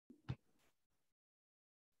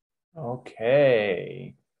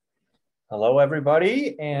Okay. Hello,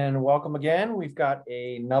 everybody, and welcome again. We've got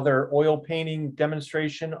another oil painting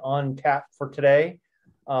demonstration on tap for today.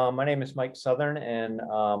 My name is Mike Southern, and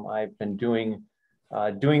I've been doing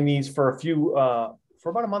these for for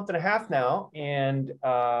about a month and a half now, and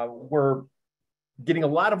we're getting a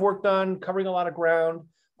lot of work done, covering a lot of ground.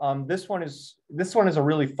 This one is a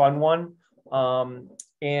really fun one,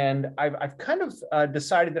 and I've kind of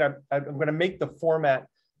decided that I'm going to make the format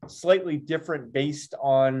slightly different based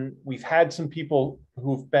on we've had some people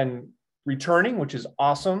who've been returning, which is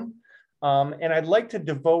awesome. And I'd like to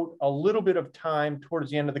devote a little bit of time towards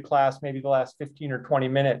the end of the class, maybe the last 15 or 20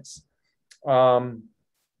 minutes,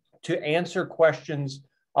 to answer questions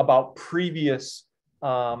about previous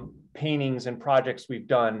paintings and projects we've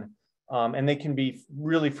done. And they can be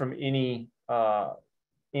really from any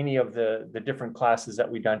of the different classes that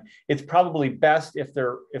we've done. It's probably best if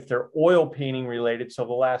they're oil painting related. So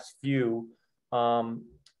the last few,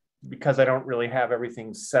 because I don't really have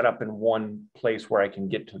everything set up in one place where I can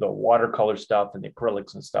get to the watercolor stuff and the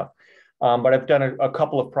acrylics and stuff. But I've done a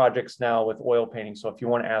couple of projects now with oil painting. So if you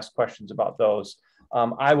want to ask questions about those,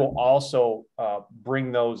 I will also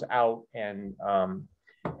bring those out and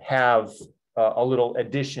have a little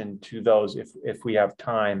addition to those if we have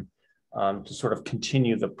time. To sort of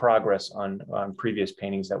continue the progress on previous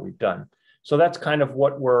paintings that we've done. So that's kind of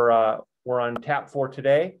what we're on tap for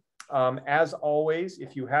today. As always,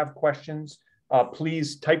 if you have questions,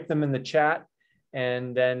 please type them in the chat,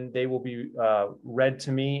 and then they will be read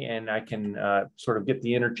to me, and I can sort of get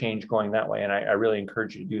the interchange going that way. And I really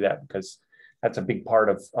encourage you to do that because that's a big part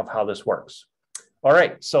of how this works. All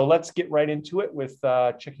right, so let's get right into it with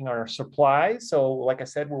checking our supplies. So like I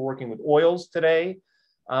said, we're working with oils today.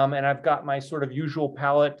 And I've got my sort of usual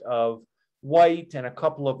palette of white and a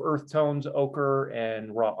couple of earth tones, ochre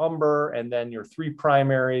and raw umber, and then your three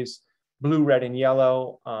primaries, blue, red, and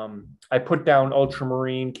yellow. I put down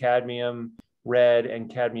ultramarine, cadmium red, and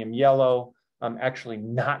cadmium yellow. I'm actually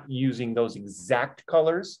not using those exact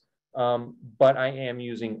colors, but I am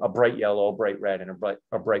using a bright yellow, a bright red, and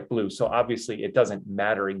a bright blue. So obviously it doesn't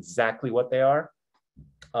matter exactly what they are.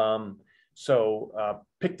 So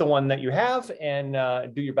pick the one that you have and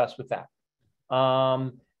do your best with that.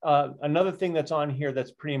 Another thing that's on here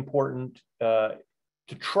that's pretty important to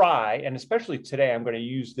try, and especially today, I'm going to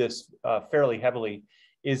use this fairly heavily,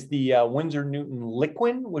 is the Winsor Newton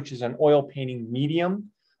Liquin, which is an oil painting medium,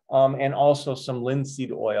 and also some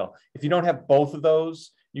linseed oil. If you don't have both of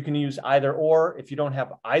those, you can use either or. If you don't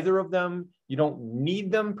have either of them, you don't need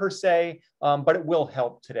them per se, but it will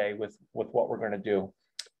help today with what we're going to do.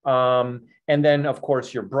 And then, of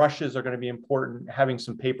course, your brushes are going to be important. Having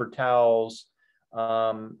some paper towels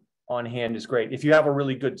on hand is great. If you have a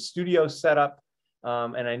really good studio setup,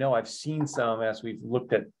 and I know I've seen some as we've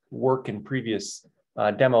looked at work in previous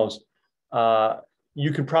demos,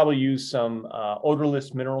 you can probably use some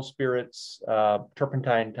odorless mineral spirits,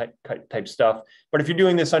 turpentine type stuff. But if you're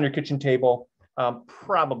doing this on your kitchen table,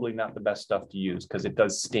 probably not the best stuff to use because it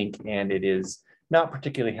does stink and it is not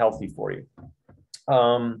particularly healthy for you.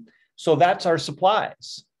 So that's our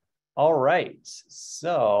supplies. All right,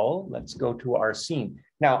 so let's go to our scene.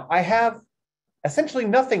 Now I have essentially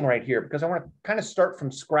nothing right here because I want to kind of start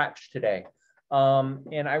from scratch today.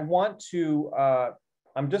 And I want to,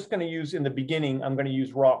 I'm just going to use in the beginning, I'm going to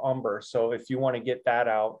use raw umber. So if you want to get that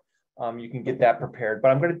out, you can get that prepared. But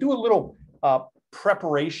I'm going to do a little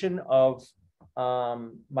preparation of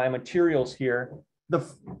my materials here.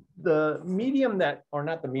 The medium that, or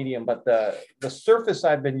not the medium, but the surface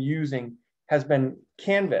I've been using has been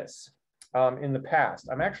canvas in the past.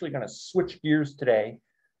 I'm actually going to switch gears today.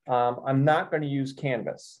 I'm not going to use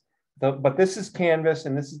canvas, but this is canvas,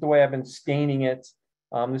 and this is the way I've been staining it.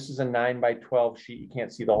 This is a 9x12 sheet. You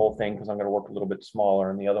can't see the whole thing because I'm going to work a little bit smaller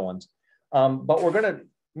in the other ones. But we're going to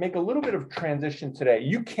make a little bit of transition today.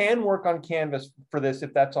 You can work on canvas for this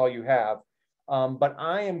if that's all you have, but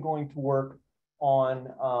I am going to work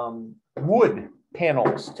on wood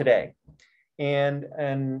panels today. And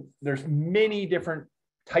there's many different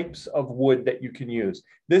types of wood that you can use.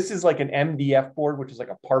 This is like an MDF board, which is like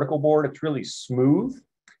a particle board. It's really smooth.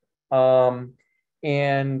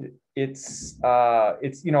 And it's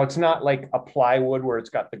you know, it's not like a plywood where it's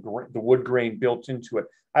got the wood grain built into it.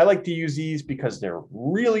 I like to use these because they're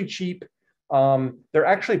really cheap. They're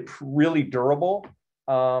actually really durable.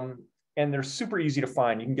 And they're super easy to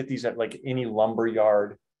find. You can get these at like any lumber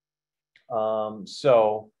yard.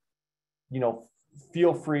 So, you know,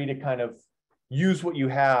 feel free to kind of use what you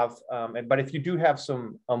have. But if you do have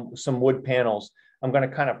some wood panels, I'm going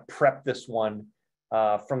to kind of prep this one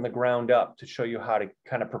from the ground up to show you how to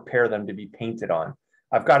kind of prepare them to be painted on.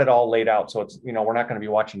 I've got it all laid out. So it's, you know, we're not going to be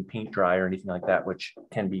watching paint dry or anything like that, which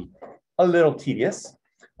can be a little tedious.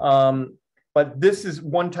 But this is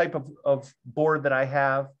one type of board that I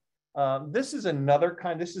have. This is another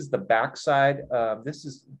kind. This is the back side. This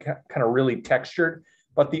is kind of really textured,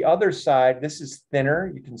 but the other side, this is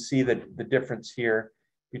thinner. You can see the difference here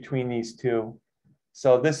between these two.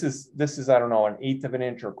 So this is, I don't know, 1/8 of an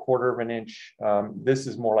inch or 1/4 of an inch. This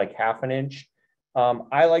is more like 1/2 an inch.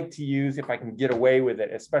 I like to use, if I can get away with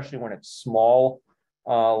it, especially when it's small,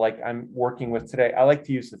 like I'm working with today, I like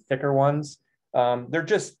to use the thicker ones. They're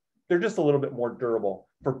just a little bit more durable.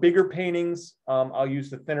 For bigger paintings, I'll use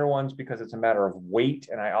the thinner ones because it's a matter of weight,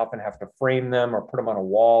 and I often have to frame them or put them on a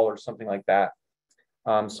wall or something like that.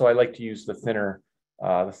 So I like to use the thinner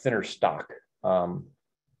stock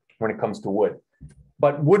when it comes to wood.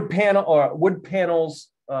 But wood panels,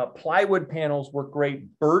 plywood panels work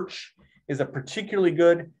great. Birch is a particularly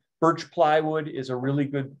good. Birch plywood is a really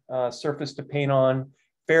good surface to paint on.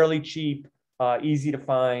 Fairly cheap, easy to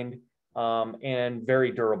find, and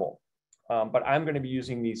very durable. But I'm going to be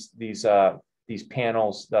using these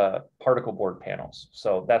panels, the particle board panels.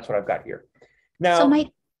 So that's what I've got here. Now, so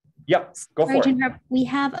Mike, yep, go for it. We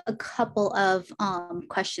have a couple of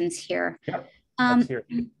questions here. Yep, let's hear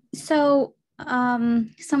it. So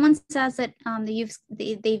someone says that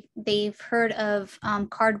they've heard of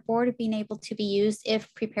cardboard being able to be used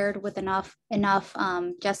if prepared with enough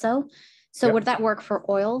gesso. So yep. Would that work for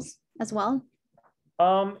oils as well?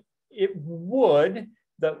 It would.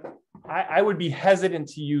 I would be hesitant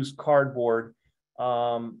to use cardboard.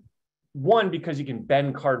 One, because you can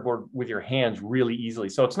bend cardboard with your hands really easily.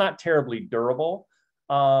 So it's not terribly durable.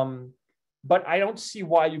 But I don't see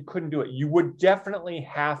why you couldn't do it. You would definitely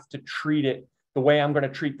have to treat it the way I'm going to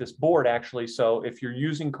treat this board, actually. So if you're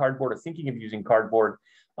using cardboard or thinking of using cardboard,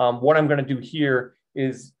 what I'm going to do here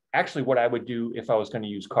is actually what I would do if I was going to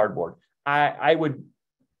use cardboard. I would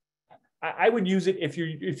use it if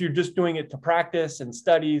you're just doing it to practice and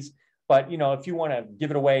studies. But you know, if you want to give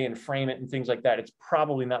it away and frame it and things like that, it's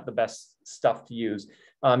probably not the best stuff to use.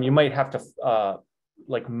 You might have to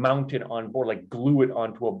like mount it on board, like glue it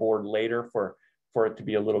onto a board later for it to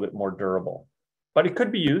be a little bit more durable. But it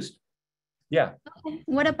could be used. Yeah. Okay.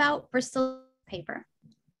 What about Bristol paper?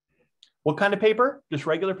 What kind of paper? Just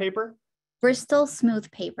regular paper? Bristol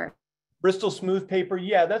smooth paper. Bristol smooth paper.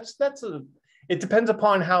 Yeah, it depends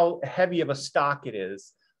upon how heavy of a stock it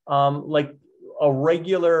is. Like a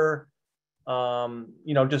regular,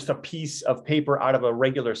 you know, just a piece of paper out of a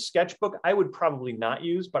regular sketchbook, I would probably not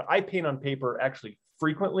use, but I paint on paper actually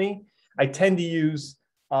frequently. I tend to use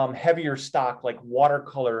heavier stock, like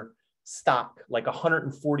watercolor stock, like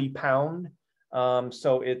 140 pound.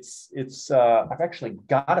 So I've actually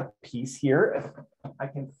got a piece here. If I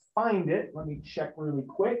can find it, let me check really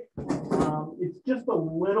quick. It's just a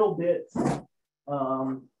little bit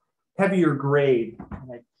heavier grade.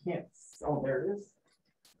 And I can't, oh, there it is.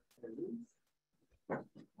 There it is.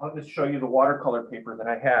 I'll just show you the watercolor paper that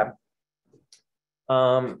I have.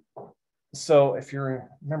 So if you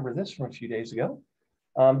remember this from a few days ago,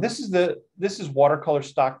 this is watercolor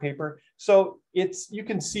stock paper. So you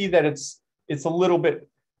can see that it's a little bit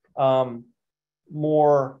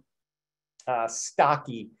more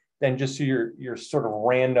stocky than just your sort of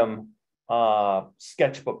random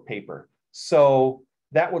sketchbook paper. So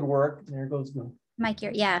that would work. There goes the Mike,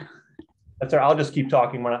 yeah. That's all right. I'll just keep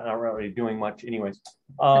talking. We're not really doing much anyways.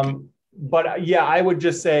 Okay. But yeah, I would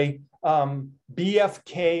just say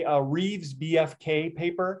BFK, Reeves BFK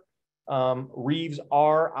paper. Reeves,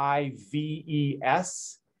 R-I-V-E-S,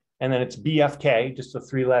 and then it's BFK, just the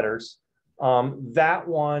 3 letters. That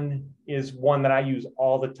one is one that I use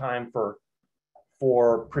all the time for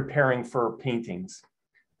preparing for paintings.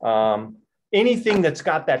 Anything that's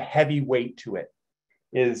got that heavy weight to it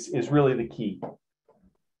is really the key.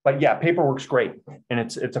 But yeah, paper works great, and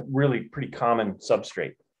it's a really pretty common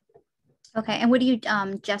substrate. Okay, and would you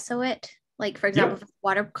gesso it? Like, for example, Yep.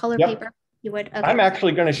 Watercolor Yep. paper? You would? Okay. I'm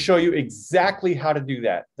actually going to show you exactly how to do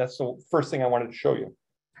that. That's the first thing I wanted to show you.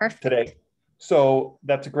 Perfect. Today. So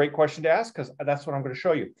that's a great question to ask, because that's what I'm going to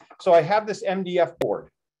show you. So I have this MDF board.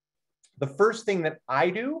 The first thing that I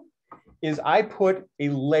do is I put a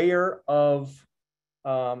layer of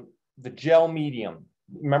the gel medium.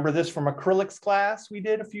 Remember this from acrylics class we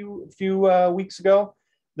did a few weeks ago?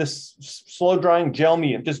 This slow drying gel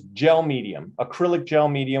medium, just gel medium, acrylic gel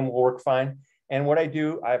medium will work fine. And what I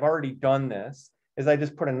do, I've already done this, is I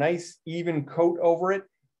just put a nice even coat over it,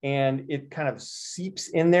 and it kind of seeps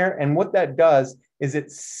in there. And what that does is it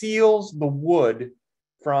seals the wood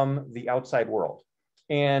from the outside world.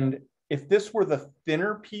 And if this were the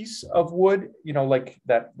thinner piece of wood, you know, like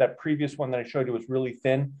that previous one that I showed you was really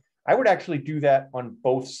thin, I would actually do that on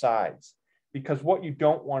both sides, because what you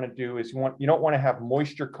don't want to do is you don't want to have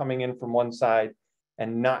moisture coming in from one side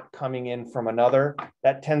and not coming in from another.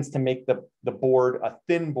 That tends to make the board, a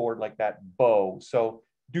thin board like that, bow. So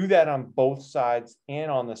do that on both sides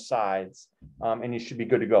and on the sides, and you should be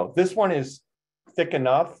good to go. This one is thick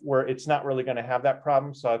enough where it's not really going to have that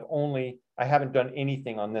problem. So I haven't done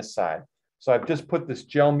anything on this side. So I've just put this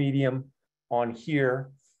gel medium on here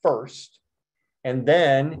first, and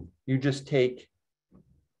then you just take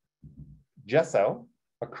gesso,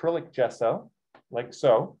 acrylic gesso, like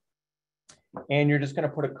so, and you're just going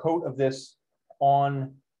to put a coat of this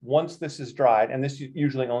on once this is dried. And this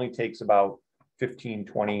usually only takes about 15,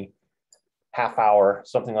 20, half hour,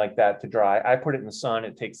 something like that to dry. I put it in the sun.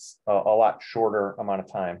 It takes a lot shorter amount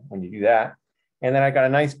of time when you do that. And then I got a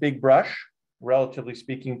nice big brush, relatively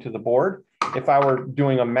speaking, to the board. If I were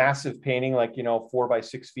doing a massive painting, like, you know, 4 by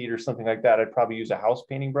 6 feet or something like that, I'd probably use a house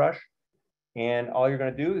painting brush. And all you're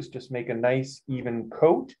going to do is just make a nice even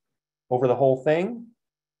coat over the whole thing.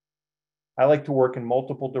 I like to work in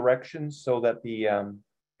multiple directions so that the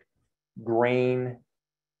grain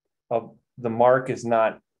of the mark is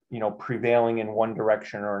not, you know, prevailing in one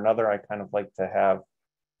direction or another. I kind of like to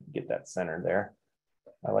get that center there.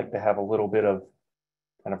 I like to have a little bit of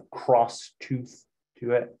kind of cross tooth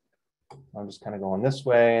to it. I'm just kind of going this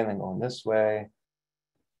way and then going this way.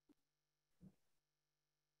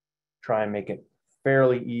 Try and make it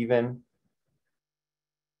fairly even.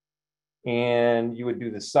 And you would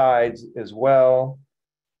do the sides as well.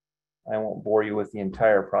 I won't bore you with the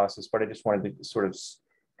entire process, but I just wanted to sort of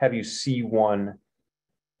have you see one.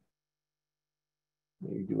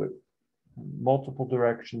 You do it in multiple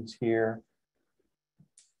directions here.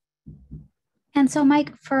 And so,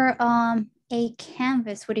 Mike, for a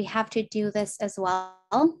canvas, would you have to do this as well?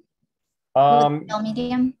 Gel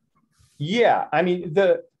medium? Yeah, I mean,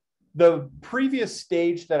 the previous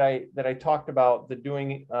stage that I talked about, the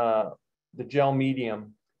doing the gel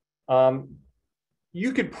medium,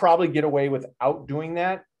 you could probably get away without doing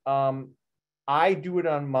that. I do it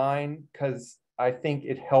on mine because I think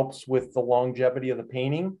it helps with the longevity of the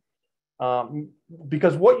painting.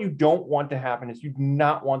 Because what you don't want to happen is you do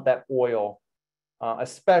not want that oil,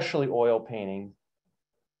 especially oil painting.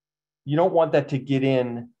 You don't want that to get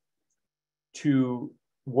in to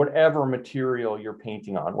whatever material you're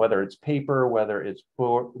painting on, whether it's paper, whether it's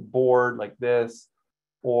board like this,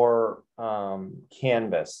 or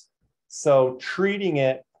canvas. So treating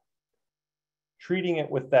it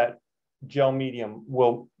with that gel medium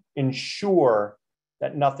will ensure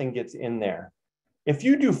that nothing gets in there. If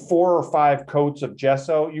you do 4 or 5 coats of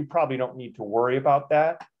gesso, you probably don't need to worry about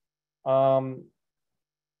that.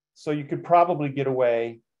 So you could probably get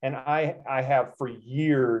away. And I have for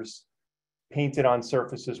years painted on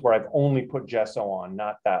surfaces where I've only put gesso on,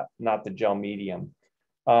 not the gel medium.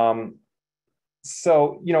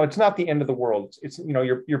 So, you know, it's not the end of the world. It's, you know,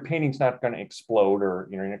 your painting's not going to explode, or,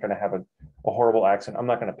 you know, you're not going to have a horrible accident. I'm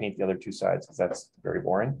not going to paint the other 2 sides because that's very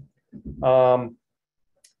boring.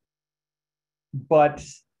 But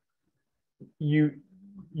you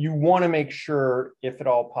want to make sure, if at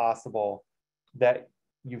all possible, that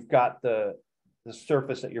you've got the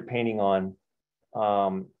surface that you're painting on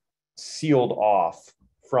sealed off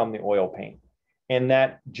from the oil paint, and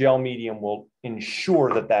that gel medium will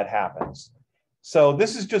ensure that that happens. So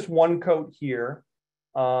this is just 1 coat here,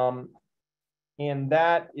 and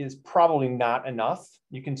that is probably not enough.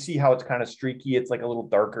 You can see how it's kind of streaky. It's like a little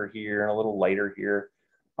darker here and a little lighter here.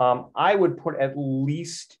 I would put at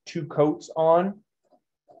least 2 coats on.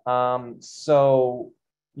 So,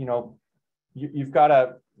 you know, you've got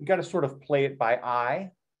to sort of play it by eye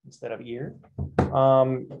instead of ear,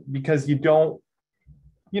 because you don't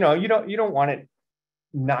want it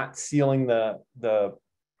not sealing the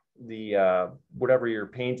whatever you're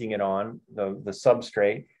painting it on, the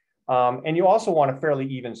substrate. And you also want a fairly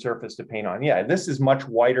even surface to paint on. Yeah, this is much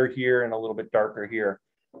whiter here and a little bit darker here.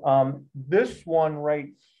 This one right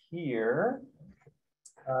here,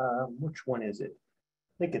 which one is it?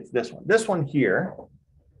 I think it's this one. This one here.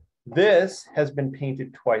 This has been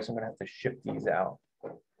painted twice. I'm going to have to shift these out.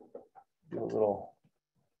 Do a little,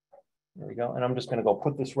 there we go. And I'm just going to go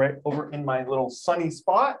put this right over in my little sunny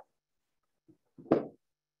spot.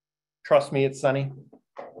 Trust me, it's sunny.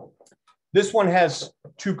 This one has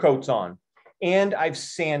 2 coats on, and I've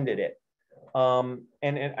sanded it. And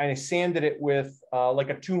I sanded it with like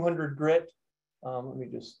a 200 grit. Let me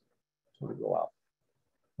just sort of go out.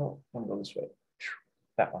 Oh, I'm going to go this way.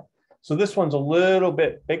 That one. So this one's a little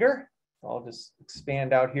bit bigger. I'll just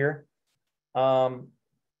expand out here.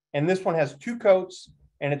 And this one has 2 coats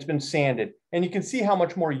and it's been sanded. And you can see how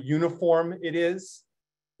much more uniform it is.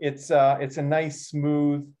 It's a nice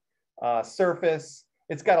smooth surface.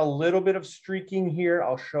 It's got a little bit of streaking here.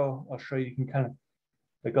 I'll show you. You can kind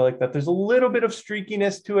of go like that. There's a little bit of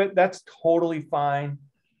streakiness to it. That's totally fine.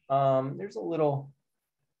 There's a little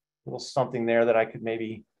something there that I could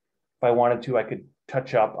maybe, if I wanted to, I could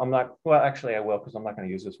touch up. I'm not, well, actually I will, because I'm not going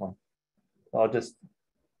to use this one. I'll just,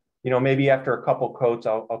 maybe after a couple coats,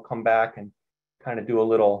 I'll come back and kind of do a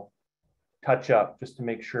little touch up just to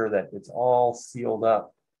make sure that it's all sealed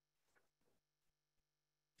up.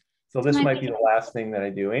 So this might be the last thing that I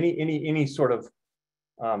do. Any sort of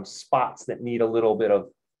spots that need a little bit of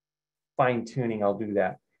fine tuning, I'll do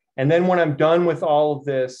that. And then when I'm done with all of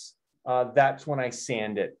this, that's when I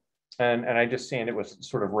sand it. And I just sand it with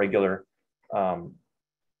sort of regular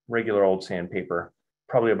old sandpaper,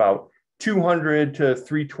 probably about 200 to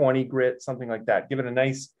 320 grit, something like that. Give it a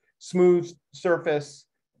nice smooth surface,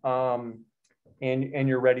 and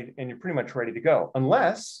you're ready, and you're pretty much ready to go,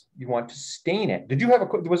 unless you want to stain it. Did you have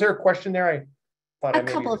was there a question there? I thought a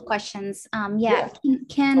couple of questions. Yeah.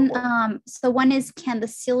 So one is, can the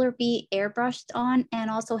sealer be airbrushed on, and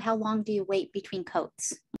also how long do you wait between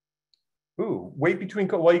coats? Ooh, wait between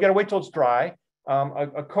coats. Well, you got to wait till it's dry.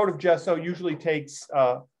 A coat of gesso usually takes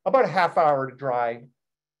about a half hour to dry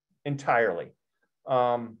entirely.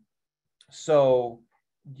 So,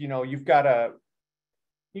 you've got to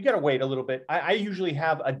wait a little bit. I usually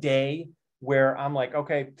have a day where I'm like,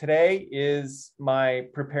 okay, today is my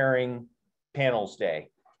preparing panels day,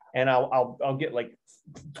 and I'll get like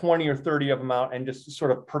 20 or 30 of them out and just sort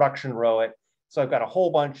of production row it. So I've got a whole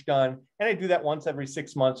bunch done, and I do that once every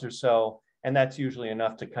 6 months or so, and that's usually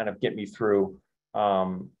enough to kind of get me through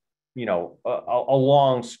a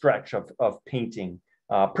long stretch of painting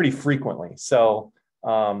pretty frequently. So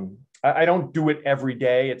I don't do it every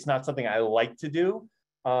day. It's not something I like to do,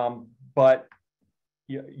 but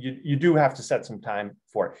you do have to set some time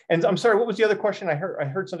for it. And I'm sorry, what was the other question? I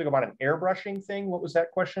heard something about an airbrushing thing. What was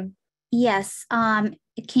that question? Yes. Can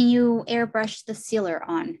you airbrush the sealer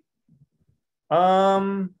on?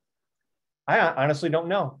 I honestly don't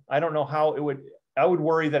know. I don't know how it would. I would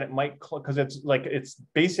worry that it might, because it's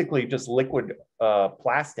basically just liquid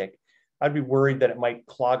plastic. I'd be worried that it might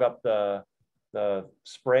clog up the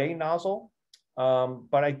spray nozzle.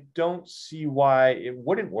 But I don't see why it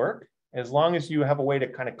wouldn't work. As long as you have a way to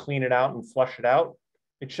kind of clean it out and flush it out,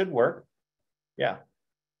 it should work. Yeah.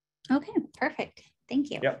 Okay, perfect.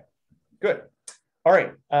 Thank you. Yep. Good. All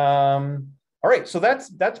right. All right. So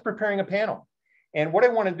that's preparing a panel. And what I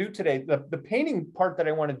want to do today, the painting part that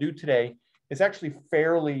I want to do today is actually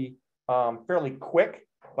fairly quick,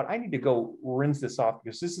 but I need to go rinse this off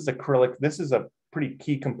because this is acrylic. This is a pretty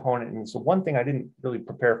key component. And so one thing I didn't really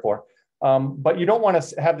prepare for, but you don't want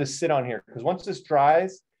to have this sit on here, because once this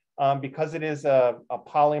dries, because it is a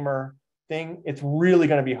polymer thing, it's really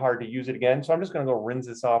going to be hard to use it again. So I'm just going to go rinse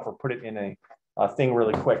this off or put it in a thing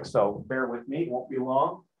really quick. So bear with me, it won't be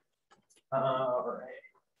long. All right.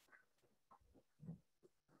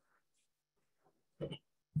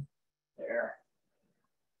 There.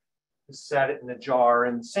 Just set it in a jar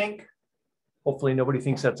in the sink. Hopefully nobody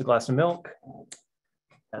thinks that's a glass of milk.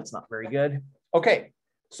 That's not very good. Okay,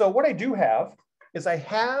 so what I do have is I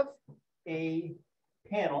have a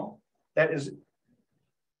panel that is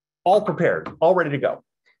all prepared, all ready to go.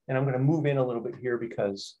 And I'm going to move in a little bit here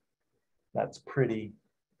because that's pretty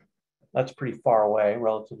far away,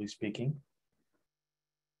 relatively speaking.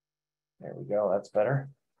 There we go, that's better.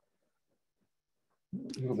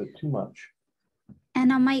 A little bit too much.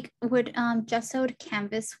 And Mike, would gessoed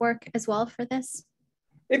canvas work as well for this?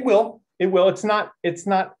 It will. It will. It's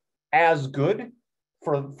not as good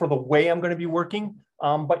for the way I'm going to be working,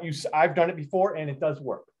 but I've done it before and it does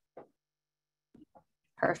work.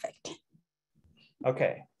 Perfect.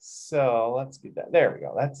 Okay, so let's get that. There we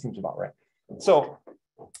go. That seems about right. So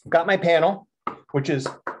got my panel, which is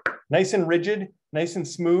nice and rigid, nice and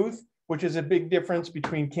smooth, which is a big difference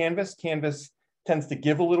between canvas. Canvas tends to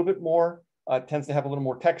give a little bit more, tends to have a little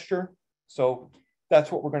more texture. So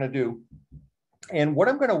that's what we're going to do. And what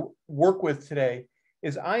I'm going to work with today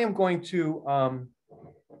is I am going to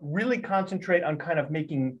really concentrate on kind of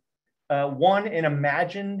making an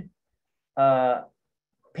imagined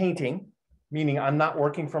painting, meaning I'm not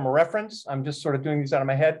working from a reference. I'm just sort of doing these out of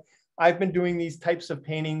my head. I've been doing these types of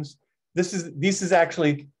paintings. This is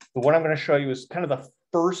actually, what I'm going to show you is kind of the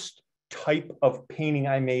first type of painting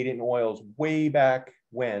I made in oils way back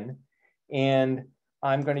when. And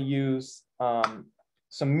I'm going to use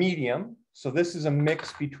some medium. So this is a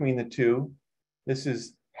mix between the two. This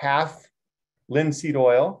is half linseed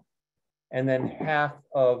oil and then half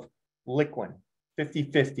of Liquin,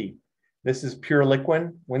 50-50. This is pure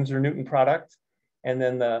Liquin, Winsor Newton product, and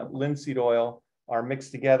then the linseed oil are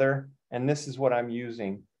mixed together, and this is what I'm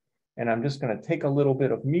using. And I'm just going to take a little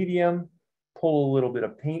bit of medium, pull a little bit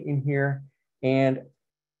of paint in here, and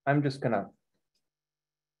I'm just going to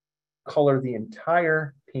color the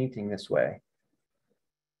entire painting this way.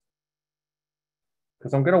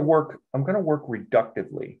 Because I'm going to work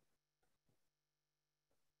reductively.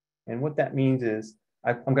 And what that means is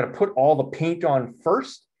I'm going to put all the paint on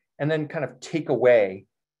first and then kind of take away.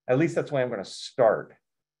 At least that's the way I'm going to start.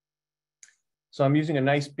 So I'm using a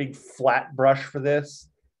nice big flat brush for this,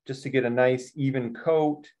 just to get a nice even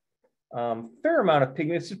coat. Fair amount of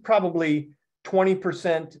pigment. This is probably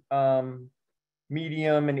 20%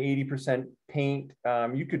 medium and 80% paint.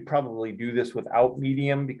 You could probably do this without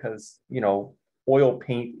medium because, you know, oil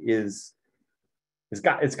paint it's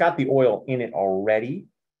got the oil in it already.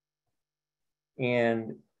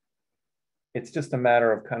 And it's just a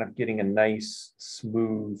matter of kind of getting a nice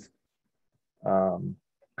smooth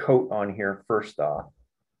coat on here first off.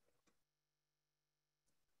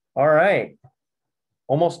 All right,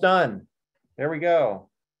 almost done. There we go.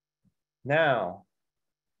 Now,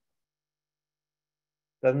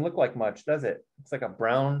 doesn't look like much, does it? It's like a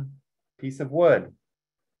brown piece of wood.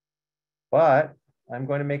 But I'm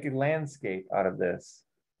going to make a landscape out of this.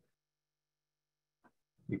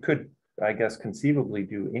 You could, I guess, conceivably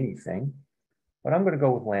do anything, but I'm going to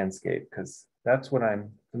go with landscape because that's what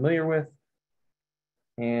I'm familiar with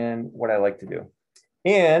and what I like to do.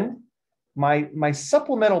 And my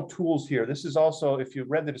supplemental tools here, this is also, if you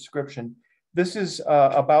read the description, this is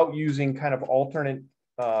about using kind of alternate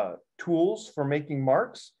tools for making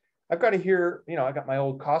marks. I've got here, you know, I got my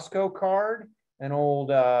old Costco card, an old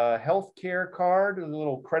healthcare card, a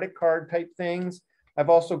little credit card type things. I've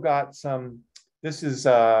also got some, this is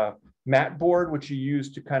mat board, which you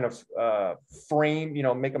use to kind of frame, you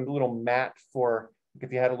know, make a little mat for,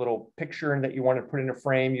 if you had a little picture and that you wanted to put in a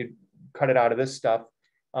frame, you'd cut it out of this stuff.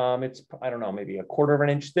 It's, I don't know, maybe 1/4 of an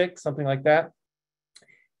inch thick, something like that.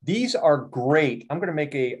 These are great. I'm going to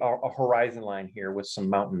make a horizon line here with some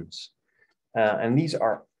mountains. And these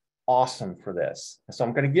are awesome for this. So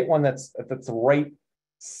I'm going to get one that's the right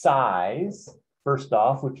size, first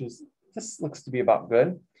off, which is, this looks to be about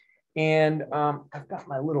good. And I've got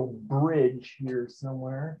my little bridge here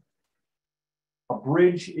somewhere. A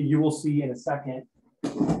bridge, you will see in a second,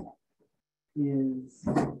 is,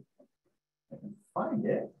 I can find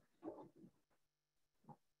it.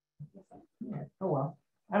 Yeah, oh well,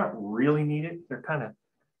 I don't really need it. They're kind of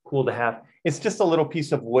cool to have. It's just a little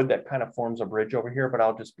piece of wood that kind of forms a bridge over here, but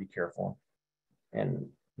I'll just be careful and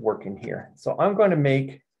work in here. So I'm going to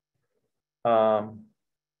make a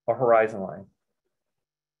horizon line.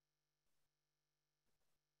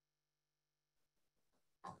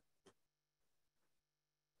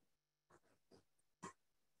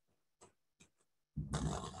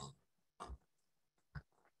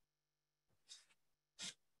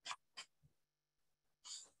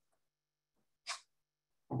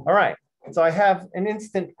 All right, so I have an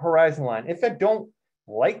instant horizon line. If I don't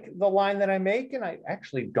like the line that I make, and I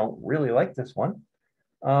actually don't really like this one,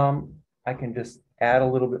 I can just add a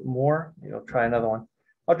little bit more. You know, try another one.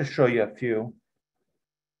 I'll just show you a few.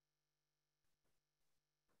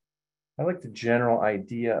 I like the general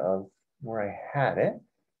idea of where I had it,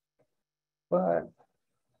 but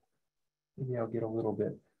maybe I'll get a little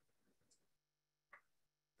bit.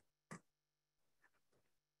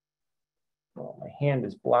 Well, my hand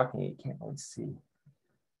is blocking it, you can't really see.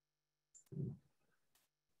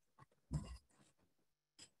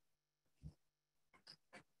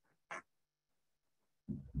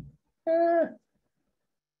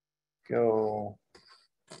 Go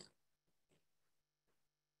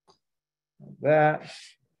like that.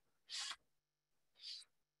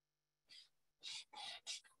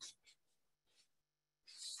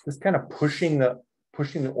 Just kind of pushing the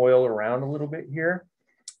oil around a little bit here.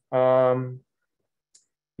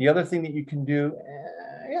 The other thing that you can do,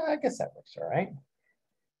 yeah, I guess that works all right.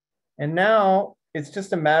 And now it's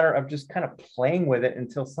just a matter of just kind of playing with it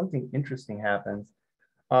until something interesting happens.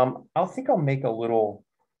 I think I'll make a little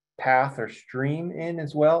path or stream in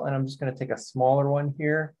as well. And I'm just going to take a smaller one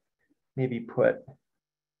here, maybe put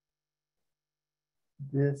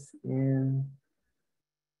this in.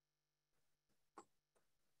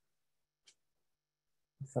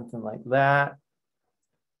 Something like that.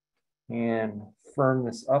 And firm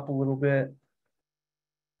this up a little bit.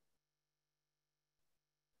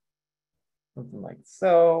 Something like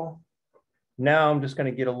so. Now I'm just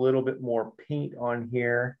going to get a little bit more paint on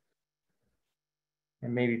here.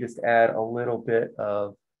 And maybe just add a little bit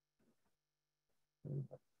of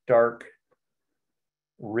Dark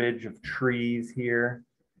ridge of trees here.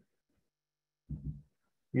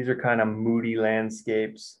 These are kind of moody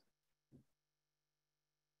landscapes.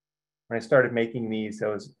 When I started making these,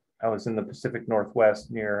 I was in the Pacific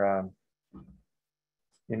Northwest near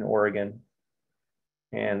in Oregon,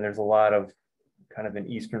 and there's a lot of kind of in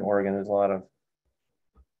Eastern Oregon. There's a lot of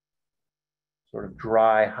sort of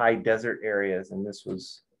dry, high desert areas, and this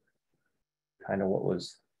was kind of what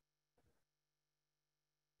was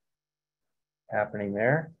happening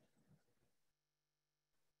there.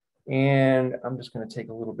 And I'm just going to take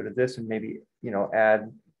a little bit of this and maybe, you know, add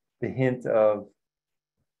the hint of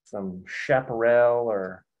some chaparral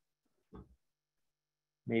or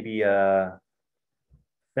maybe a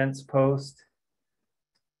fence post,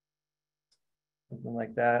 something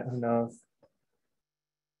like that. Who knows?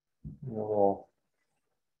 A little,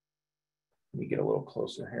 let me get a little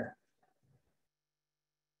closer here.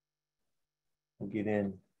 We'll get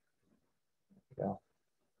in. There we go.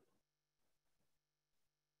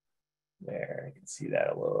 There, you can see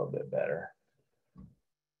that a little bit better.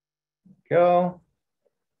 Go.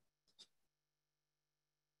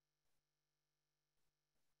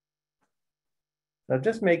 So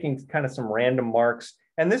just making kind of some random marks,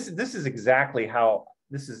 and this is exactly how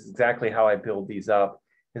I build these up.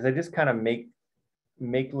 Is I just kind of make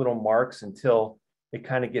little marks until it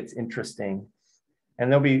kind of gets interesting, and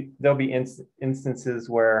there'll be instances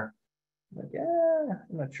where, like, yeah,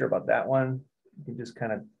 I'm not sure about that one. You can just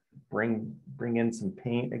kind of bring in some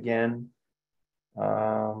paint again.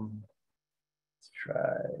 Let's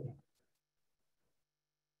try,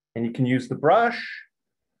 and you can use the brush.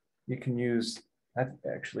 You can use. I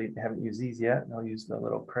actually haven't used these yet. I'll use the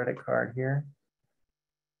little credit card here.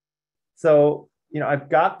 So, you know, I've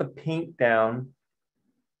got the paint down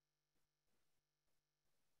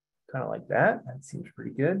kind of like that. That seems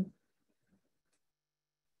pretty good.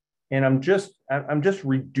 And I'm just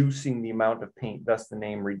reducing the amount of paint, thus the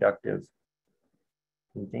name reductive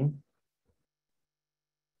painting.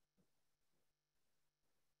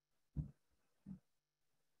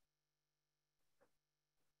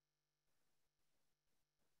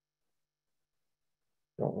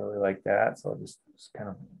 Don't really like that, so I'll just kind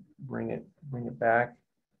of bring it back.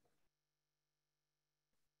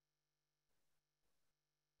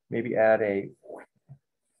 Maybe add a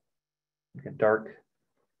dark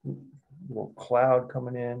little cloud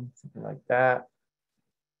coming in, something like that.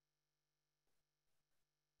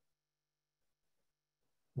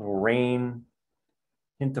 A little rain,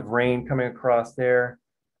 hint of rain coming across there.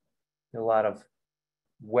 A lot of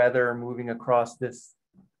weather moving across this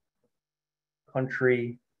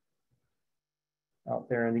country out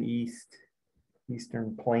there in the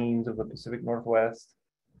eastern plains of the Pacific Northwest.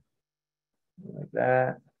 Like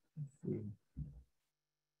that. Let's see.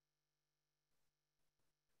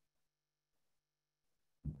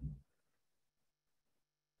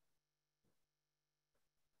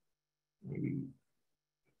 Maybe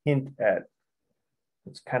hint at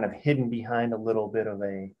what's kind of hidden behind a little bit of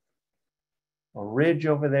a ridge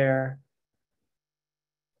over there.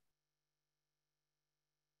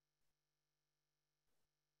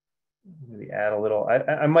 Maybe add a little.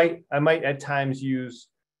 I might at times use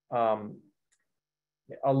a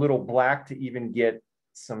little black to even get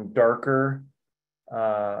some darker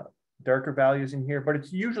values in here, but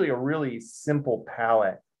it's usually a really simple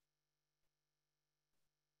palette.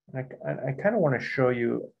 And I kind of want to show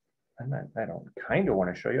you. I don't kind of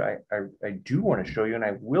want to show you. I do want to show you, and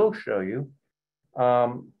I will show you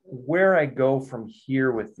where I go from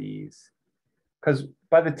here with these, because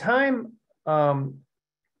by the time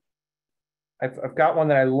I've got one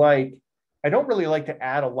that I like. I don't really like to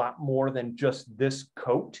add a lot more than just this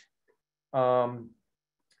coat,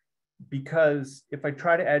 because if I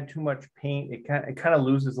try to add too much paint, it kind of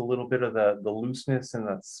loses a little bit of the looseness and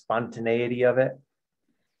the spontaneity of it.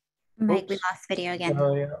 Mike, we lost video again.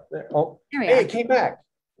 Oh, yeah. Oh, there we hey, are. It came back.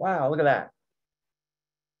 Wow, look at that.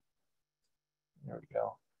 There we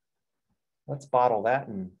go. Let's bottle that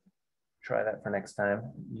and try that for next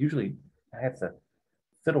time. Usually I have to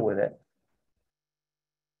fiddle with it.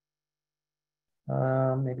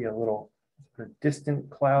 Maybe a little distant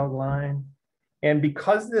cloud line. And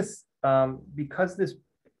because this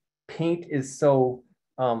paint is so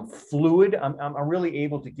fluid, I'm really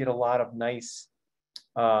able to get a lot of nice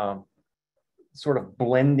sort of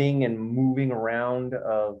blending and moving around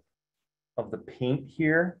of the paint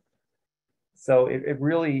here. So it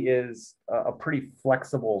really is a pretty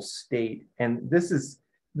flexible state. And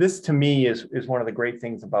this to me is one of the great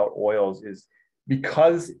things about oils, is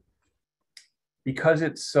because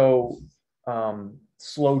it's so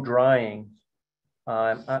slow drying,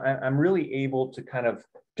 I'm really able to kind of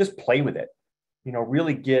just play with it, you know,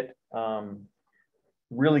 really get a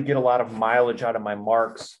lot of mileage out of my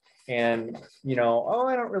marks. And, you know, oh,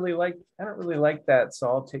 I don't really like that. So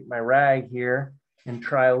I'll take my rag here and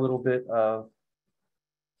try a little bit of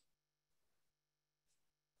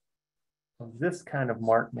this kind of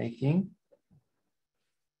mark making.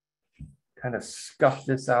 Kind of scuff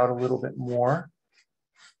this out a little bit more.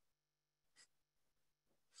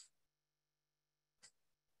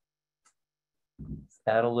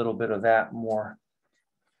 Add a little bit of that more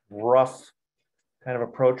rough kind of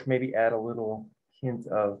approach. Maybe add a little hint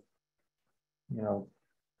of, you know,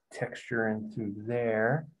 texture into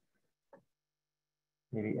there.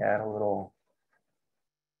 Maybe add a little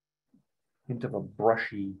hint of a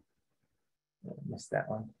brushy. I missed that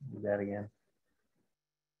one. Do that again.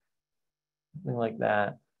 Something like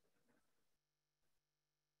that.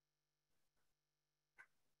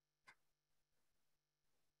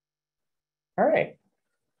 All right.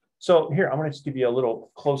 So here, I'm going to just give you a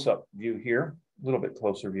little close-up view here, a little bit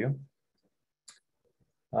closer view.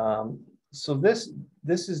 So this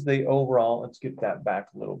is the overall. Let's get that back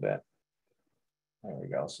a little bit. There we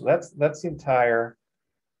go. So that's the entire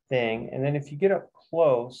thing. And then if you get up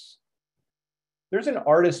close, there's an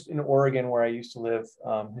artist in Oregon where I used to live.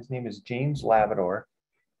 His name is James Lavador,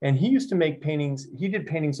 and he used to make paintings. He did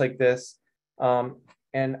paintings like this.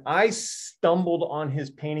 And I stumbled on his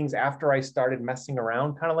paintings after I started messing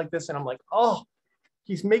around kind of like this. And I'm like, oh,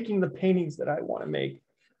 he's making the paintings that I want to make.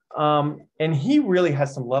 And he really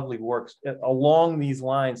has some lovely works along these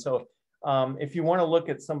lines. So if you want to look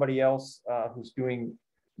at somebody else who's doing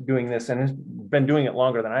this and has been doing it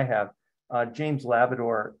longer than I have, James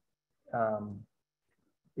Lavador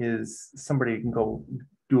is somebody you can go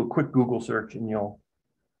do a quick Google search and you'll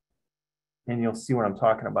see what I'm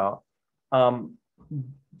talking about.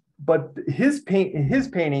 But his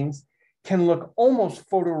paintings can look almost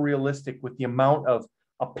photorealistic with the amount of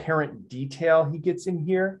apparent detail he gets in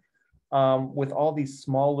here with all these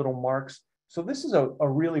small little marks. So this is a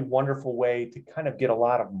really wonderful way to kind of get a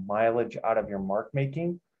lot of mileage out of your mark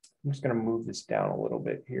making. I'm just going to move this down a little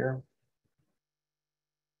bit here.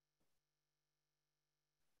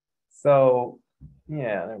 So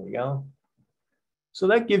yeah, there we go. So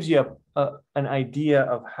that gives you an idea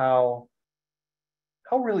of how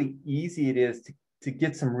really easy it is to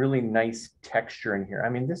get some really nice texture in here. I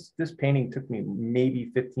mean, this painting took me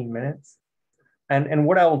maybe 15 minutes. And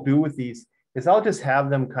what I will do with these is I'll just have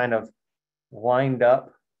them kind of lined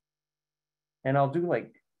up, and I'll do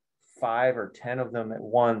like 5 or 10 of them at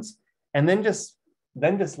once, and then just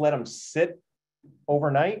let them sit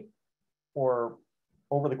overnight or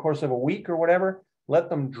over the course of a week or whatever, let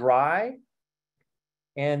them dry,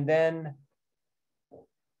 and then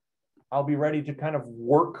I'll be ready to kind of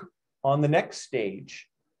work on the next stage.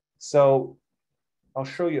 So I'll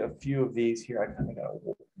show you a few of these here. I kind of got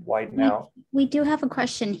to widen out. We do have a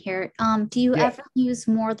question here. Do you ever use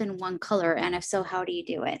more than one color? And if so, how do you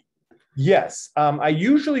do it? Yes, I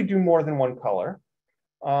usually do more than one color.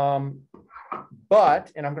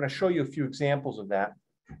 But, and I'm going to show you a few examples of that.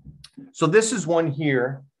 So this is one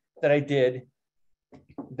here that I did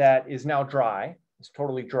that is now dry. It's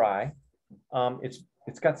totally dry.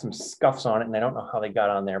 It's got some scuffs on it, and I don't know how they got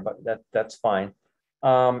on there, but that's fine.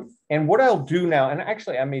 And what I'll do now, and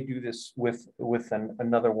actually I may do this with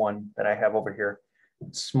another one that I have over here,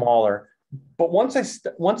 smaller. But once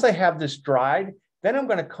I have this dried, then I'm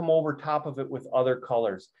going to come over top of it with other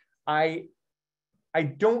colors. I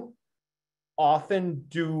don't often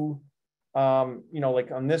do, you know,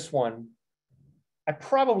 like on this one, I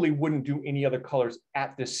probably wouldn't do any other colors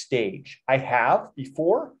at this stage. I have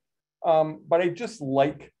before, but I just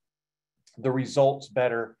like the results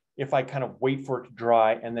better if I kind of wait for it to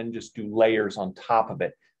dry and then just do layers on top of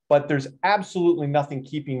it. But there's absolutely nothing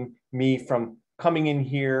keeping me from coming in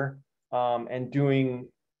here and doing,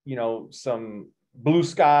 you know, some blue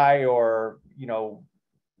sky or, you know,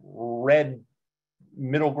 red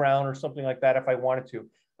middle ground or something like that if I wanted to.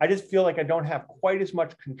 I just feel like I don't have quite as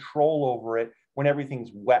much control over it when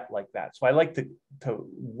everything's wet like that. So I like to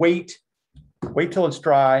wait till it's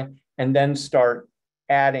dry and then start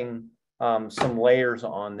adding some layers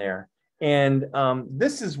on there. And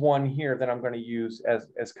this is one here that I'm going to use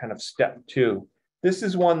as kind of step 2. This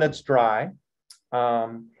is one that's dry.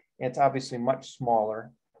 It's obviously much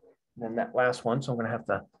smaller than that last one. So I'm going to have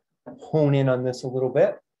to hone in on this a little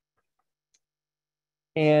bit.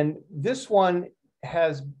 And this one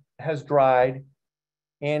has dried,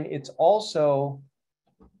 and it's also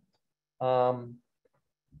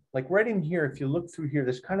like right in here, if you look through here,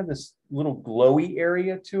 there's kind of this little glowy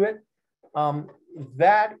area to it.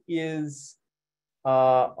 That is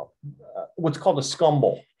what's called a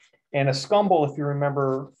scumble. And a scumble, if you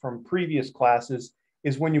remember from previous classes,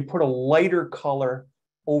 is when you put a lighter color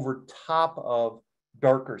over top of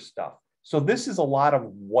darker stuff. So this is a lot of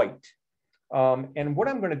white. And what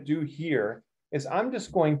I'm going to do here is I'm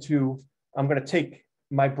going to take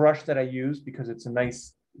my brush that I use because it's a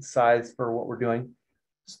nice size for what we're doing.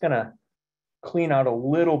 Just going to clean out a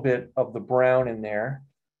little bit of the brown in there.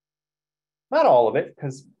 Not all of it,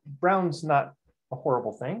 because brown's not a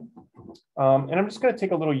horrible thing. And I'm just going to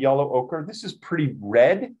take a little yellow ochre. This is pretty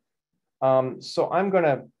red. So I'm going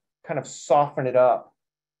to kind of soften it up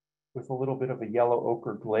with a little bit of a yellow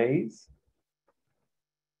ochre glaze.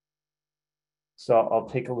 So I'll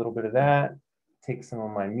take a little bit of that, take some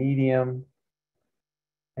of my medium,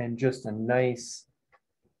 and just a nice,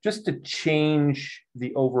 just to change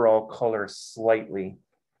the overall color slightly.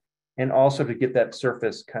 And also to get that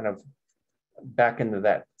surface kind of back into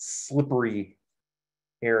that slippery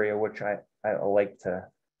area, which I like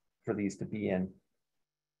for these to be in.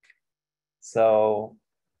 So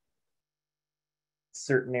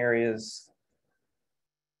certain areas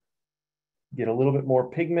get a little bit more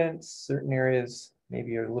pigment, certain areas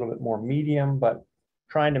maybe are a little bit more medium, but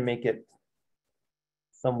trying to make it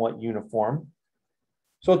somewhat uniform.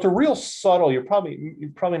 So it's a real subtle, you're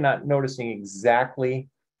probably not noticing exactly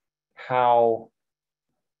how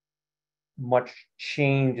much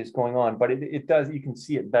change is going on, but it does, you can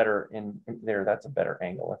see it better in there. That's a better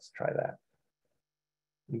angle. Let's try that.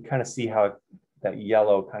 You kind of see how that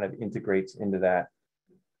yellow kind of integrates into that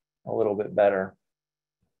a little bit better.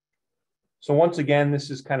 So once again, this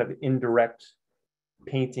is kind of indirect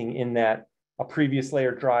painting in that a previous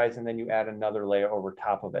layer dries and then you add another layer over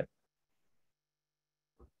top of it.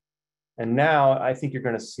 And now I think you're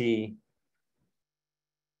going to see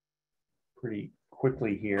pretty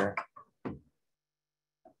quickly here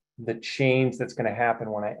the change that's going to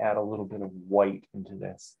happen when I add a little bit of white into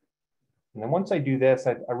this. And then once I do this,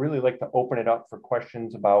 I really like to open it up for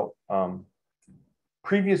questions about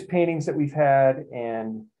previous paintings that we've had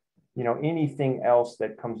and, you know, anything else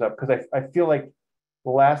that comes up. Because I feel like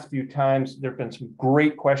the last few times there have been some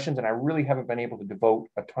great questions and I really haven't been able to devote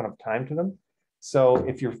a ton of time to them. So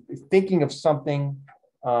if you're thinking of something,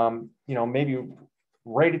 you know, maybe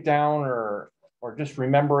write it down or just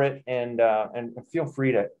remember it and feel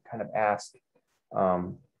free to kind of ask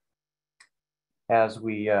as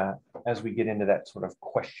we get into that sort of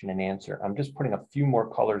question and answer. I'm just putting a few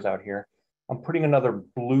more colors out here. I'm putting another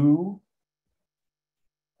blue,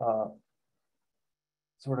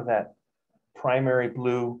 sort of that primary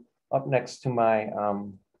blue up next to my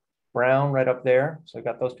brown right up there. So I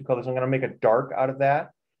got those two colors. I'm going to make a dark out of that.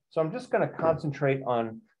 So I'm just going to concentrate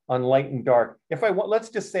on light and dark. If I want, let's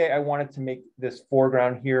just say I wanted to make this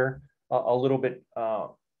foreground here a little bit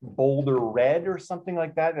bolder red or something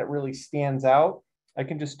like that, that really stands out. I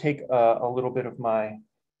can just take a little bit of my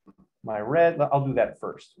red. I'll do that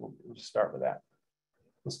first. We'll just start with that.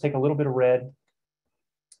 Let's take a little bit of red.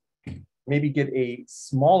 Maybe get a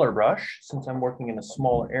smaller brush since I'm working in a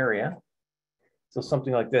smaller area. So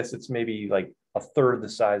something like this, it's maybe like a third the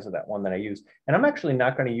size of that one that I used. And I'm actually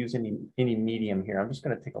not going to use any medium here. I'm just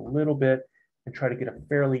going to take a little bit and try to get a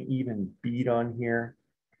fairly even bead on here.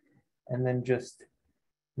 And then just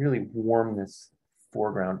really warm this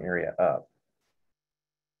foreground area up.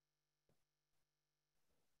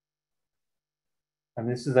 And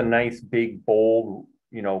this is a nice, big, bold,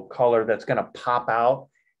 you know, color that's going to pop out.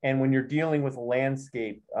 And when you're dealing with a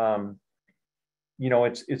landscape, you know,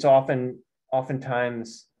 it's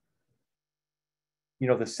oftentimes, you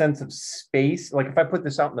know, the sense of space. Like if I put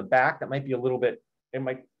this out in the back, that might be a little bit, it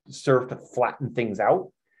might serve to flatten things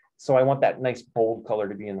out. So I want that nice bold color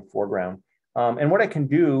to be in the foreground. And what I can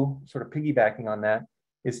do, sort of piggybacking on that,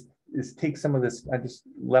 is take some of this, I just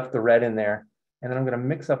left the red in there, and then I'm going to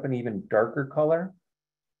mix up an even darker color.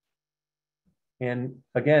 And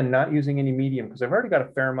again, not using any medium because I've already got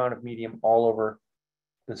a fair amount of medium all over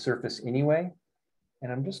the surface anyway.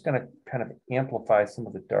 And I'm just going to kind of amplify some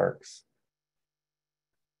of the darks.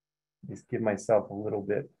 Just give myself a little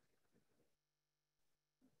bit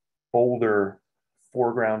bolder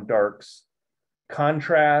foreground darks.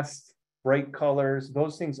 Contrast, bright colors,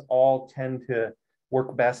 those things all tend to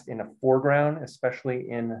work best in a foreground, especially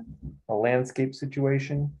in a landscape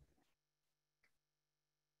situation.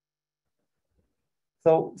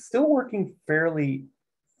 So still working fairly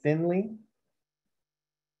thinly.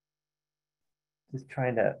 Just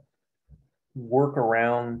trying to work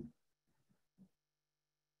around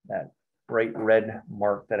that bright red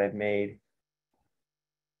mark that I've made.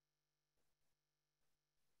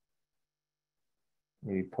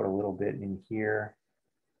 Maybe put a little bit in here.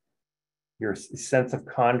 your sense of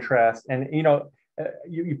contrast. And, you know,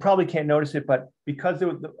 you probably can't notice it, but because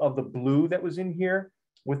of the blue that was in here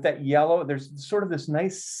with that yellow, there's sort of this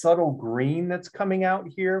nice subtle green that's coming out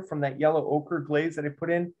here from that yellow ochre glaze that I put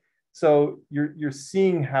in. So you're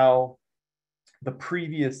seeing how the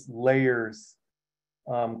previous layers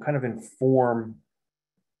kind of inform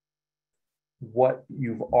what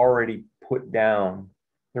you've already put down.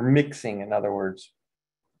 They're mixing, in other words.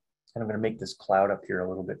 And I'm going to make this cloud up here a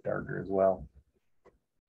little bit darker as well.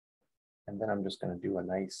 And then I'm just going to do a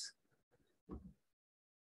nice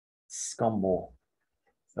scumble.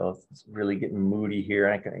 So it's really getting moody here.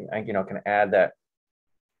 I can add that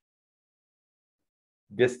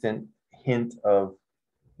distant hint of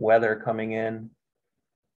weather coming in.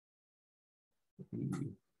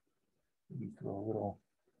 Maybe throw a little.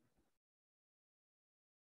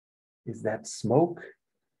 Is that smoke?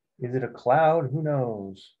 Is it a cloud? Who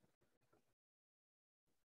knows?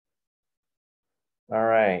 All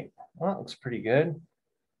right. Well, it looks pretty good.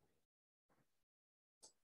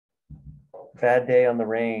 Bad day on the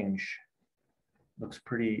range. Looks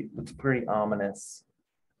pretty ominous.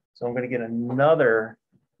 So I'm going to get another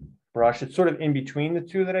brush. It's sort of in between the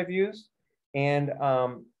two that I've used. And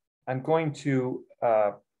I'm going to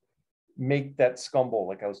make that scumble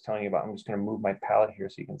like I was telling you about. I'm just going to move my palette here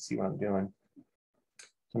so you can see what I'm doing.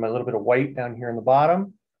 So my little bit of white down here in the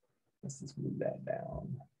bottom. Let's just move that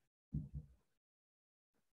down.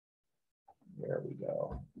 There we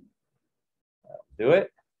go. That'll do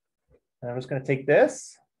it. And I'm just going to take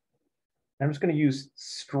this. And I'm just going to use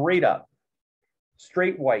straight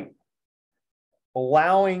white,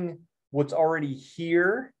 allowing what's already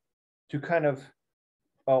here to kind of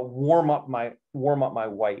warm up my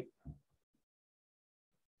white.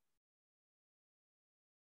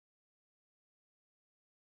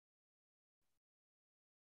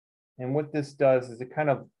 And what this does is it kind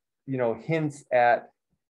of, you know, hints at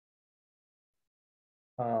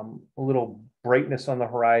a little brightness on the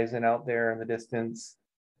horizon out there in the distance,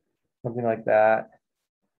 something like that.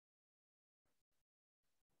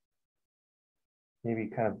 Maybe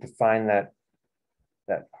kind of define that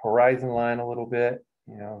horizon line a little bit,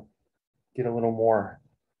 you know, get a little more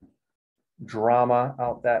drama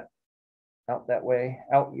out that way,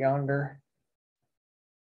 out yonder.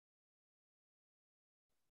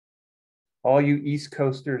 All you East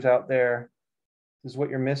Coasters out there, this is what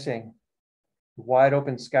you're missing. Wide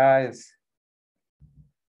open skies.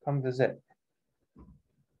 Come visit.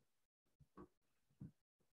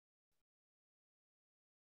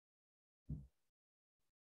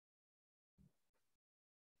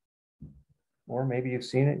 Or maybe you've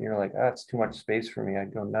seen it and you're like, ah, it's too much space for me.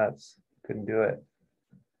 I'd go nuts. Couldn't do it.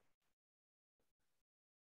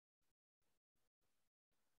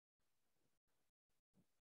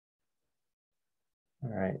 All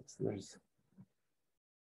right, so there's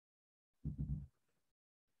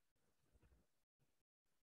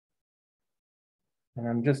and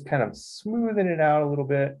I'm just kind of smoothing it out a little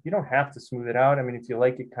bit. You don't have to smooth it out. I mean, if you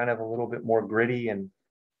like it kind of a little bit more gritty and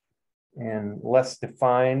less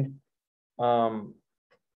defined,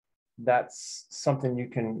 that's something you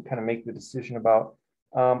can kind of make the decision about.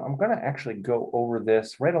 I'm going to actually go over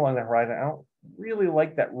this right along the horizon. I don't really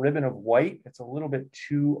like that ribbon of white. It's a little bit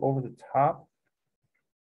too over the top.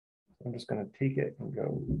 I'm just going to take it and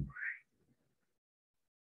go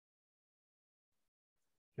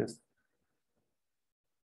just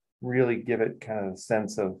really give it kind of a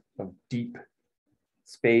sense of deep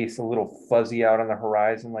space, a little fuzzy out on the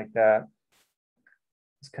horizon like that.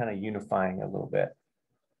 It's kind of unifying a little bit.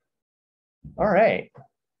 All right.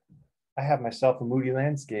 I have myself a moody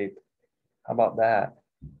landscape. How about that?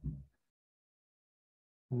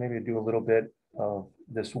 Maybe do a little bit of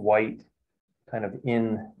this white kind of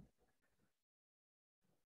in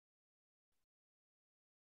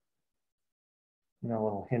a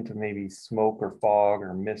little hint of maybe smoke or fog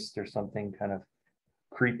or mist or something kind of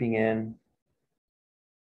creeping in.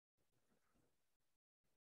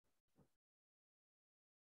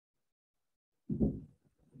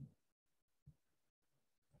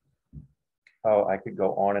 Oh, I could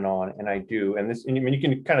go on, and I do. And this, I mean, you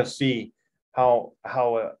can kind of see how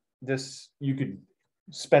this, you could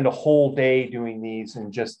spend a whole day doing these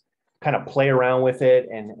and just kind of play around with it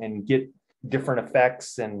and get different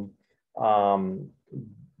effects and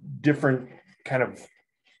different kind of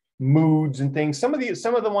moods and things. Some of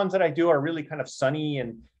the ones that I do are really kind of sunny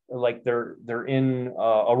and like they're in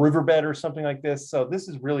a riverbed or something like this. So this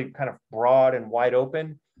is really kind of broad and wide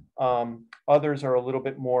open. Others are a little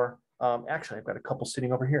bit more, actually, I've got a couple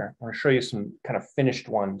sitting over here. I want to show you some kind of finished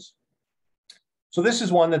ones. So this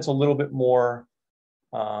is one that's a little bit more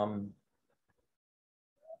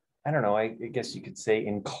I don't know, I guess you could say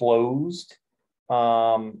enclosed.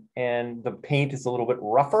 And the paint is a little bit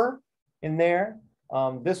rougher in there.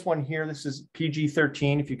 This one here, this is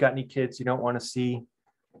PG-13. If you've got any kids, you don't want to see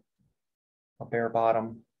a bare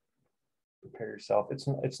bottom. Prepare yourself.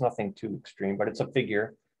 It's nothing too extreme, but it's a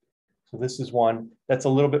figure. So this is one that's a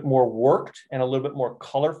little bit more worked and a little bit more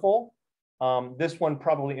colorful. This one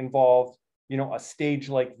probably involved, you know, a stage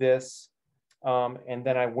like this. And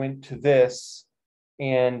then I went to this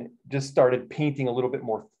and just started painting a little bit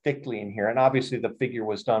more thickly in here. And obviously the figure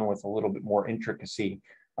was done with a little bit more intricacy.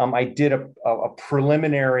 I did a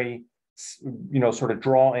preliminary, you know, sort of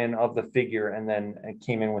draw in of the figure, and then I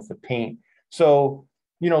came in with the paint. So,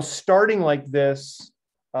 you know, starting like this,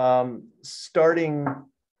 starting,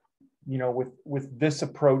 you know, with this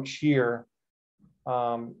approach here,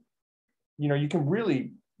 you know, you can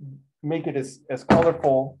really make it as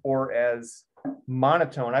colorful or as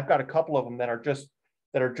monotone. I've got a couple of them that are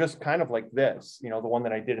just kind of like this, you know, the one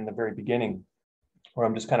that I did in the very beginning, where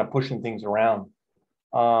I'm just kind of pushing things around.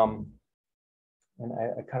 And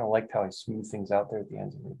I kind of liked how I smooth things out there at the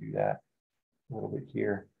end. I'm going to do that a little bit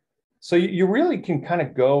here. So you really can kind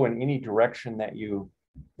of go in any direction that you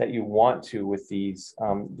want to with these.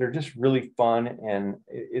 They're just really fun, and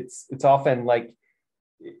it's often like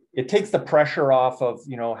it takes the pressure off of,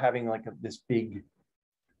 you know, having like this big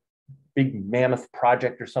mammoth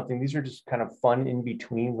project or something. These are just kind of fun in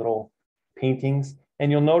between little paintings,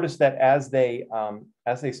 and you'll notice that as they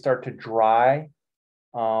start to dry,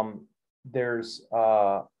 there's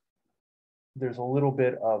a little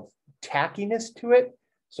bit of tackiness to it.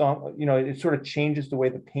 So, you know, it sort of changes the way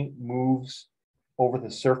the paint moves over the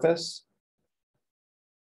surface.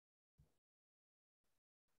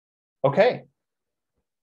 Okay,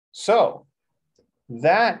 so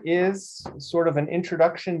that is sort of an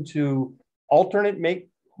introduction to alternate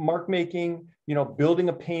mark making, you know, building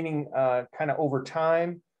a painting kind of over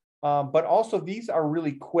time. But also these are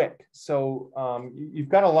really quick. So you've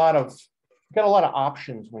got a lot of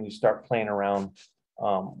options when you start playing around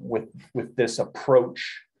with this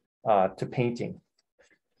approach to painting.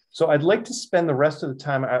 So I'd like to spend the rest of the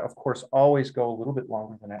time, I of course always go a little bit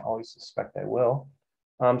longer than I always suspect I will.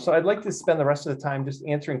 So I'd like to spend the rest of the time just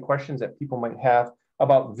answering questions that people might have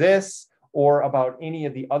about this or about any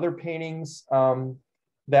of the other paintings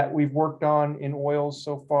that we've worked on in oils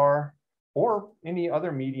so far, or any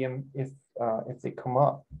other medium if they come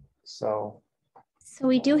up. So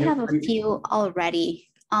we do have a few already.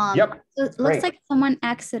 Yep. So it looks like someone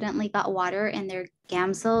accidentally got water in their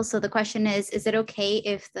Gamsol. So the question is it okay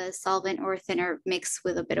if the solvent or thinner mix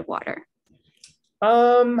with a bit of water?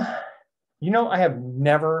 You know, I have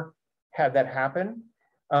never had that happen.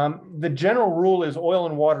 The general rule is oil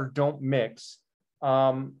and water don't mix.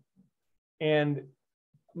 And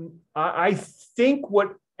I think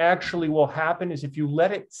what actually will happen is if you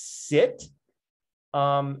let it sit,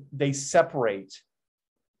 they separate.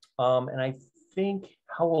 And I think,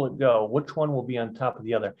 how will it go? Which one will be on top of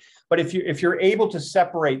the other? But if you're able to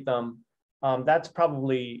separate them, that's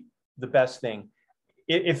probably the best thing.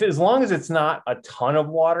 If as long as it's not a ton of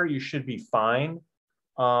water, you should be fine.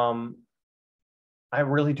 I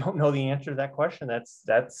really don't know the answer to that question.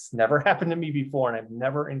 That's never happened to me before, and I've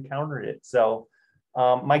never encountered it. So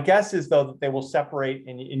my guess is, though, that they will separate,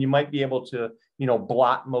 and you might be able to, you know,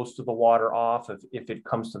 blot most of the water off if it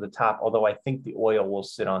comes to the top. Although I think the oil will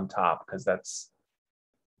sit on top because that's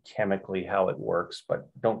chemically how it works. But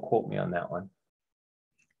don't quote me on that one.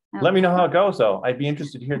 Okay. Let me know how it goes, though. I'd be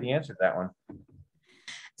interested to hear the answer to that one.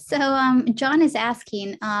 So John is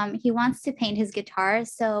asking, he wants to paint his guitar.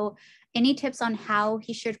 So any tips on how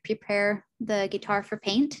he should prepare the guitar for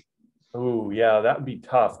paint? Oh, yeah, that would be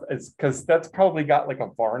tough. It's because that's probably got like a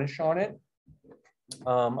varnish on it.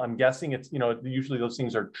 I'm guessing it's, you know, usually those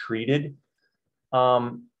things are treated.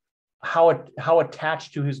 How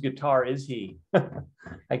attached to his guitar is he?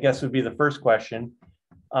 I guess would be the first question.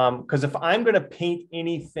 Because if I'm going to paint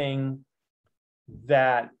anything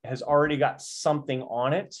that has already got something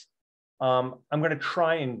on it, I'm going to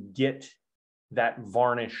try and get that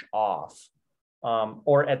varnish off,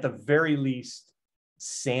 or at the very least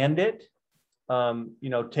sand it. You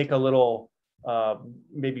know, take a little,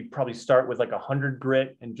 maybe probably start with like 100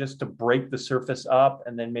 grit and just to break the surface up,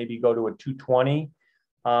 and then maybe go to a 220.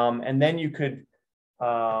 And then you could,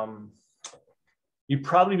 you'd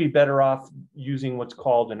probably be better off using what's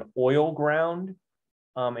called an oil ground.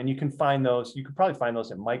 And you can find those, you could probably find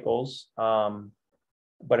those at Michael's.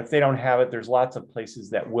 But if they don't have it, there's lots of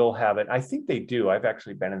places that will have it. I think they do. I've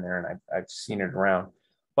actually been in there and I've seen it around.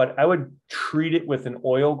 But I would treat it with an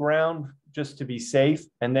oil ground just to be safe.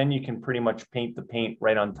 And then you can pretty much paint the paint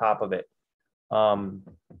right on top of it.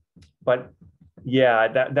 But yeah,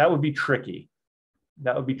 that would be tricky.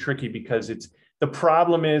 That would be tricky because the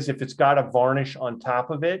problem is if it's got a varnish on top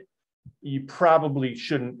of it, you probably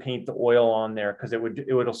shouldn't paint the oil on there because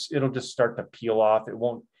it'll just start to peel off. It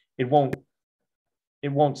won't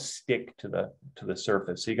stick to the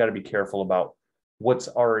surface. So you got to be careful about what's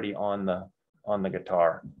already on the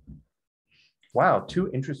guitar. Wow, two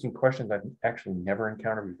interesting questions I've actually never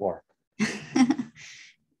encountered before.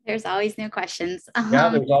 There's always new questions. Yeah,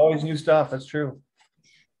 there's always new stuff. That's true.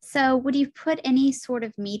 So would you put any sort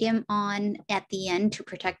of medium on at the end to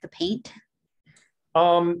protect the paint?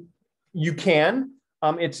 You can.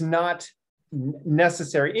 It's not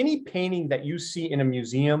necessary. Any painting that you see in a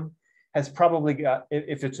museum has probably got,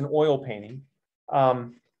 if it's an oil painting,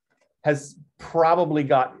 has probably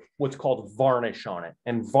got what's called varnish on it.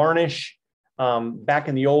 And varnish, back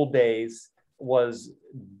in the old days, was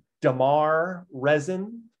damar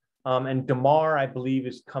resin. And damar, I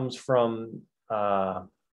believe, comes from,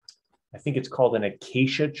 I think it's called an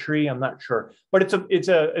acacia tree. I'm not sure, but it's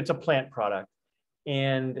a plant product.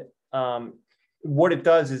 And what it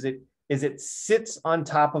does is it sits on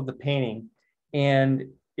top of the painting and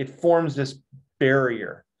it forms this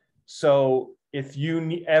barrier. So if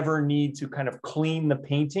you ever need to kind of clean the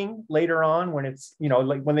painting later on, when it's,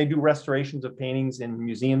 like when they do restorations of paintings in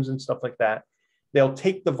museums and stuff like that, they'll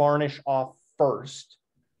take the varnish off first,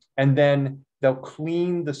 and then they'll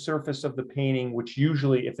clean the surface of the painting, which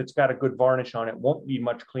usually, if it's got a good varnish on it, won't need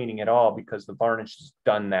much cleaning at all because the varnish has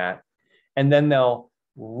done that. And then they'll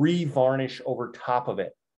re-varnish over top of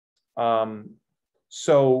it.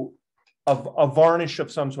 So a varnish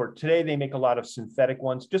of some sort. Today, they make a lot of synthetic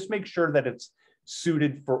ones. Just make sure that it's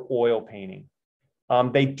suited for oil painting.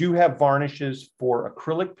 They do have varnishes for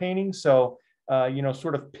acrylic painting. So,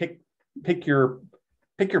 sort of pick your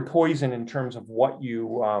poison in terms of what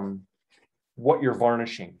you're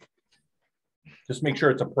varnishing. Just make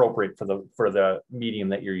sure it's appropriate for the medium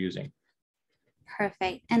that you're using.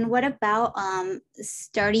 Perfect. And what about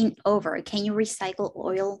starting over? Can you recycle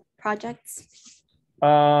oil projects?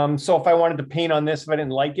 So if I wanted to paint on this, if I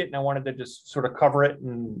didn't like it and I wanted to just sort of cover it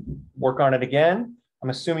and work on it again, I'm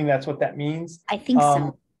assuming that's what that means. I think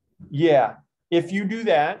so. Yeah. If you do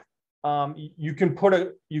that, you can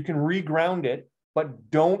reground it, but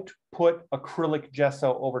don't put acrylic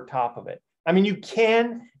gesso over top of it. I mean, you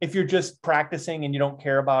can, if you're just practicing and you don't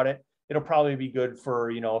care about it, it'll probably be good for,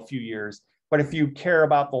 a few years. But if you care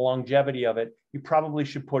about the longevity of it, you probably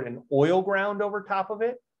should put an oil ground over top of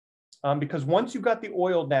it. Because once you've got the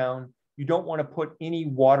oil down, you don't want to put any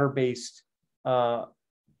water-based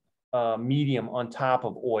medium on top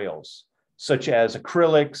of oils, such as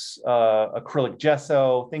acrylics, acrylic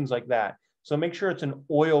gesso, things like that. So make sure it's an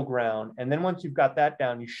oil ground. And then once you've got that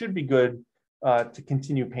down, you should be good to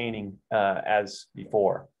continue painting as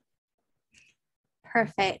before.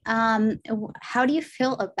 Perfect. How do you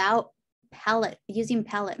feel about using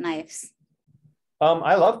palette knives?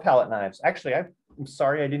 I love palette knives. Actually, I'm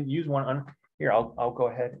sorry I didn't use one on here. I'll go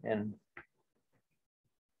ahead and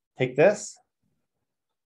take this.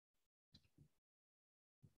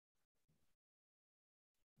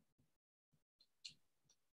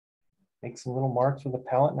 Make some little marks with a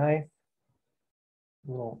palette knife.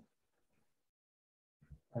 I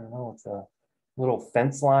don't know, it's a little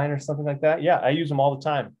fence line or something like that. Yeah, I use them all the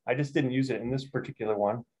time. I just didn't use it in this particular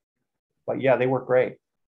one. But yeah, they work great.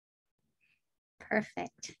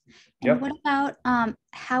 Perfect. And what about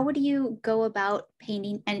how would you go about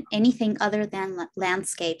painting anything other than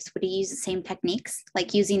landscapes? Would you use the same techniques,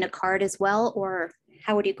 like using a card as well, or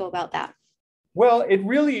how would you go about that? Well, it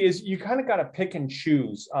really is, you kind of got to pick and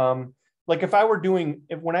choose. Like if I were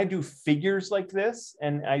when I do figures like this,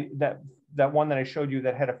 and that one that I showed you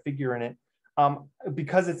that had a figure in it,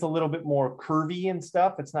 because it's a little bit more curvy and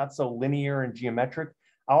stuff, it's not so linear and geometric,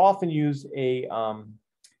 I'll often use a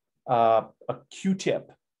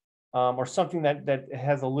Q-tip or something that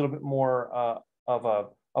has a little bit more of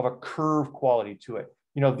a curve quality to it.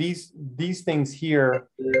 These things here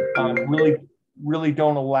really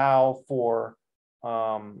don't allow for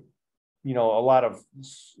a lot of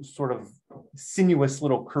sort of sinuous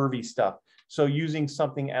little curvy stuff. So using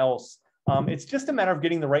something else, it's just a matter of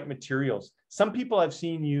getting the right materials. Some people I've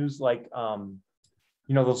seen use like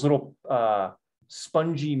those little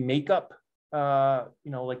spongy makeup,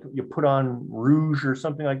 like you put on rouge or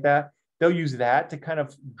something like that. They'll use that to kind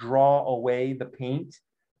of draw away the paint.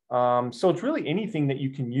 So it's really anything that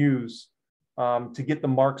you can use to get the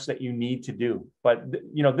marks that you need to do. But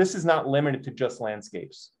this is not limited to just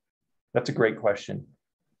landscapes. That's a great question.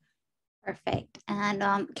 Perfect. And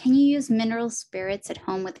can you use mineral spirits at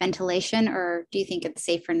home with ventilation, or do you think it's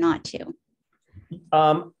safer not to?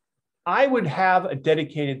 I would have a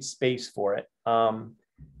dedicated space for it.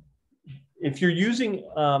 If you're using,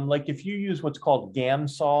 like if you use what's called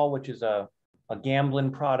Gamsol, which is a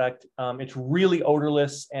Gamblin product, it's really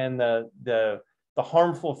odorless and the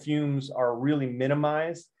harmful fumes are really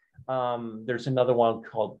minimized. There's another one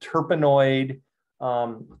called Terpenoid.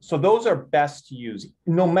 So those are best to use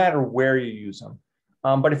no matter where you use them.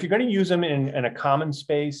 But if you're going to use them in a common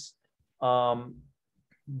space,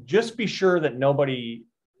 just be sure that nobody,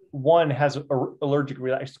 one, has allergic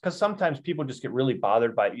reactions, because sometimes people just get really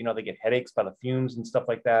bothered by, you know, they get headaches by the fumes and stuff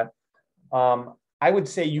like that. I would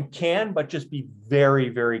say you can, but just be very,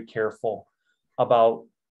 very careful about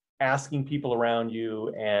asking people around you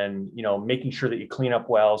and, you know, making sure that you clean up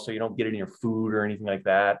well so you don't get it in your food or anything like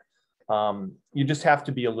that. You just have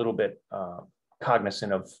to be a little bit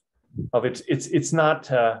cognizant of it's not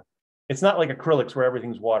like acrylics where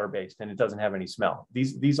everything's water-based and it doesn't have any smell.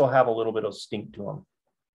 These will have a little bit of stink to them.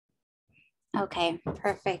 Okay,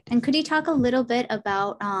 perfect. And could you talk a little bit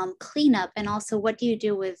about cleanup, and also what do you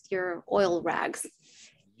do with your oil rags?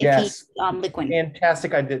 Yes, Liquin.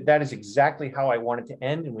 Fantastic. I did. That is exactly how I wanted to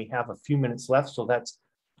end, and we have a few minutes left, so that's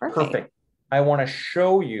perfect. I want to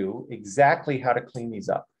show you exactly how to clean these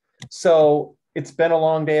up. So it's been a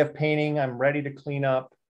long day of painting. I'm ready to clean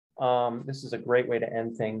up. This is a great way to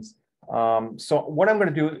end things. So what I'm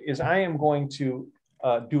going to do is I am going to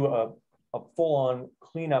do a full-on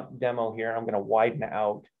cleanup demo here. I'm going to widen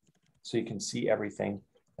out so you can see everything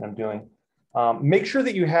that I'm doing. Make sure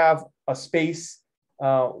that you have a space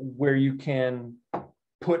where you can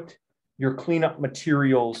put your cleanup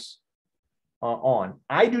materials on.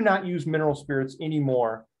 I do not use mineral spirits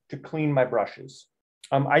anymore to clean my brushes.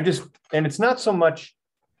 And it's not so much,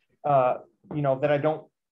 you know, that I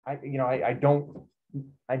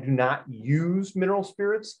do not use mineral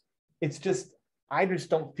spirits. It's just, I just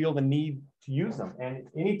don't feel the need to use them. And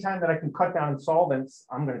anytime that I can cut down solvents,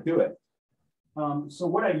 I'm going to do it. So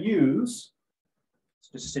what I use, it's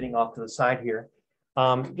just sitting off to the side here,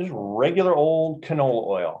 just regular old canola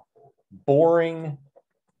oil, boring,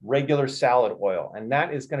 regular salad oil. And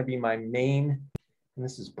that is going to be my main, and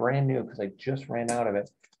this is brand new because I just ran out of it.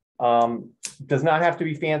 Does not have to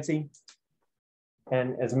be fancy.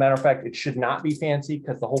 And as a matter of fact, it should not be fancy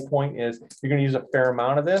because the whole point is you're going to use a fair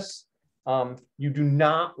amount of this. You do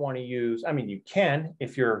not want to use, I mean, you can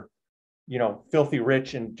if you're, you know, filthy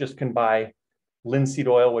rich and just can buy linseed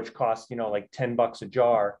oil, which costs, you know, like 10 bucks a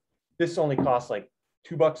jar. This only costs like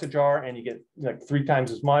 $2 a jar and you get like 3 times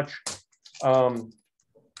as much.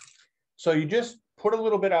 So you just put a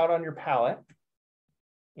little bit out on your palette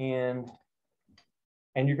and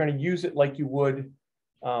you're going to use it like you would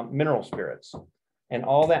mineral spirits. And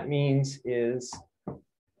all that means is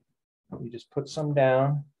you just put some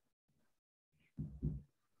down,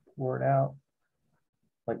 pour it out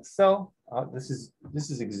like so. This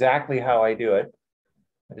is exactly how I do it.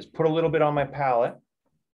 I just put a little bit on my palette,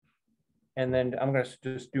 and then I'm going to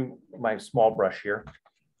just do my small brush here.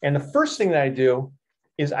 And the first thing that I do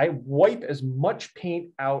is I wipe as much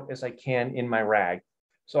paint out as I can in my rag.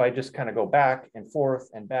 So I just kind of go back and forth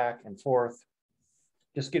and back and forth.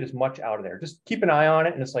 Just get as much out of there. Just keep an eye on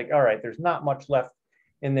it. And it's like, all right, there's not much left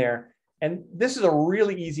in there. And this is a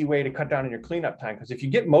really easy way to cut down on your cleanup time, because if you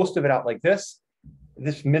get most of it out like this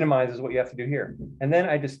minimizes what you have to do here. And then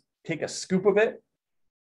I just take a scoop of it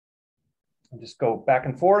and just go back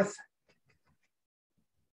and forth,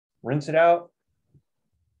 rinse it out,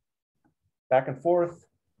 back and forth.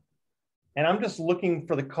 And I'm just looking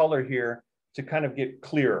for the color here to kind of get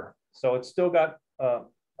clearer. So it's still got a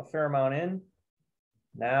fair amount in.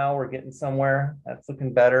 Now we're getting somewhere. That's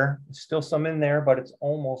looking better. There's still some in there, but it's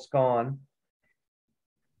almost gone.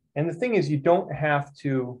 And the thing is, you don't have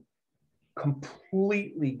to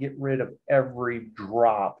completely get rid of every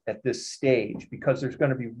drop at this stage, because there's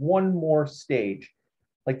going to be one more stage.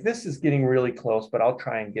 Like this is getting really close, but I'll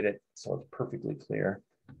try and get it so it's perfectly clear.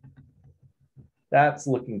 That's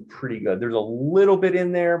looking pretty good. There's a little bit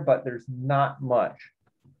in there, but there's not much.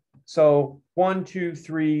 So 1, 2,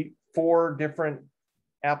 3, 4 different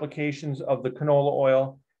applications of the canola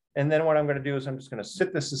oil. And then what I'm going to do is I'm just going to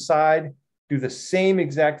sit this aside, do the same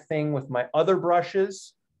exact thing with my other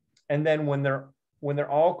brushes. And then when they're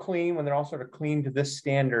all clean, when they're all sort of clean to this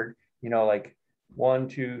standard, you know, like 1,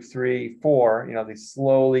 2, 3, 4, you know, they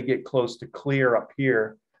slowly get close to clear up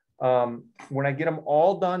here. When I get them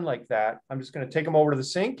all done like that, I'm just going to take them over to the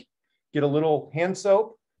sink, get a little hand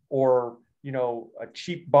soap or, you know, a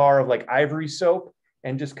cheap bar of like ivory soap,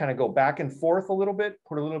 and just kind of go back and forth a little bit,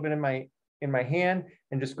 put a little bit in my hand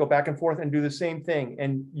and just go back and forth and do the same thing.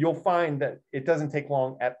 And you'll find that it doesn't take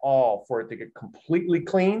long at all for it to get completely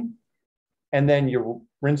clean. and then you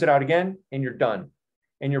rinse it out again and you're done.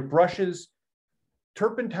 And your brushes,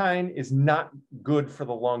 turpentine is not good for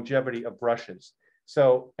the longevity of brushes.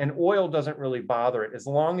 So, and oil doesn't really bother it. As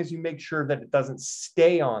long as you make sure that it doesn't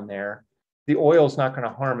stay on there, the oil is not going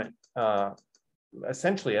to harm it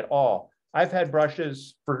essentially at all. I've had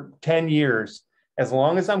brushes for 10 years. As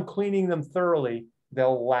long as I'm cleaning them thoroughly,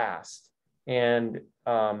 they'll last. And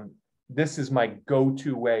this is my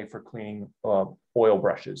go-to way for cleaning oil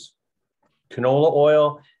brushes. Canola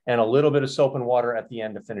oil and a little bit of soap and water at the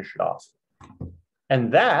end to finish it off.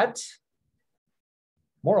 And that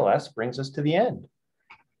more or less brings us to the end.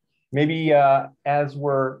 Maybe as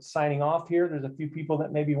we're signing off here, there's a few people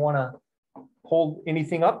that maybe want to hold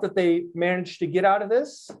anything up that they managed to get out of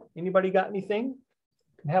this. Anybody got anything?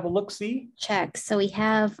 Have a look-see. Check. So we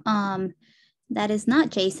have, that is not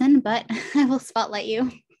Jason, but I will spotlight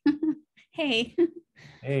you. Hey.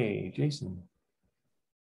 Hey, Jason.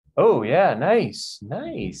 Oh yeah, nice,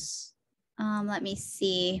 nice. Let me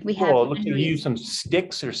see. We have. have. Oh, look, you use some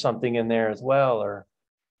sticks or something in there as well, or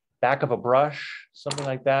back of a brush, something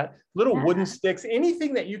like that. Little wooden sticks,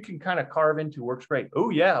 anything that you can kind of carve into works great. Oh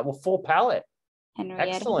yeah, well, full palette.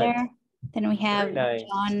 Henrietta there. Then we have nice.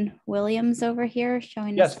 John Williams over here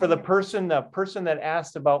showing us. Yes, for the person that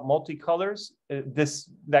asked about multicolors,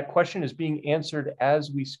 that question is being answered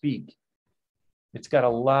as we speak. It's got a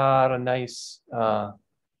lot of nice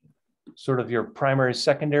sort of your primary,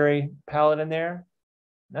 secondary palette in there.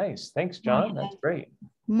 Nice, thanks, John. That's great.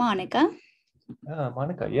 Monica.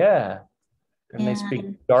 Monica, yeah. A nice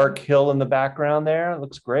big dark hill in the background there. It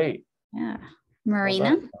looks great. Yeah.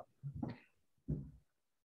 Marina. Well,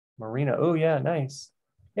 Marina, oh yeah, nice.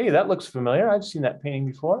 Hey, that looks familiar. I've seen that painting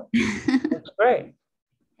before. Looks great.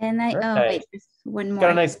 And nice. Wait, one more. It's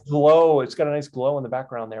got a nice glow. It's got a nice glow in the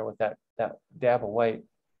background there with that dab of white.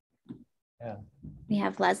 Yeah. We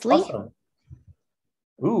have Leslie. Awesome.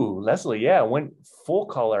 Ooh, Leslie, yeah, went full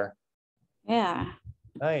color. Yeah.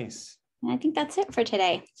 Nice. And I think that's it for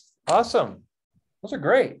today. Awesome. Those are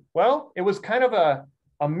great. Well, it was kind of a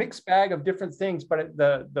mixed bag of different things, but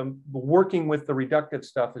the working with the reductive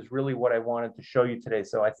stuff is really what I wanted to show you today.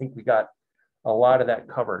 So I think we got a lot of that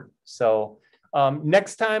covered. So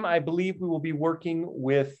next time, I believe we will be working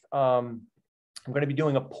with, I'm going to be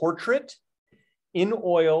doing a portrait in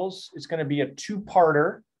oils. It's going to be a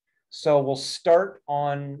two-parter. So we'll start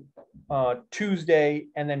on Tuesday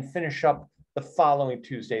and then finish up the following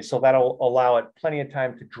Tuesday. So that'll allow it plenty of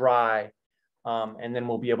time to dry. And then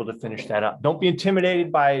we'll be able to finish that up. Don't be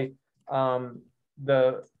intimidated by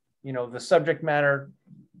the subject matter.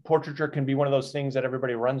 Portraiture can be one of those things that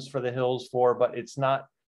everybody runs for the hills for, but it's not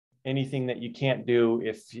anything that you can't do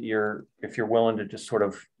if you're willing to just sort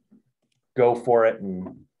of go for it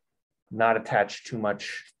and not attach too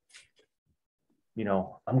much,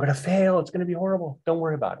 I'm going to fail. It's going to be horrible. Don't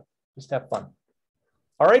worry about it. Just have fun.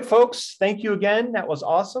 All right, folks, thank you again. That was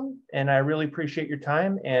awesome. And I really appreciate your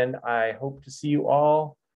time. And I hope to see you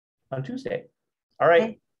all on Tuesday. All right.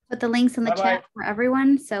 Okay. Put the links in the chat for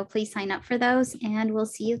everyone. So please sign up for those and we'll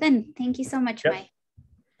see you then. Thank you so much, Mike.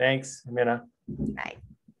 Thanks, Amina. Bye.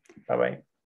 Bye-bye.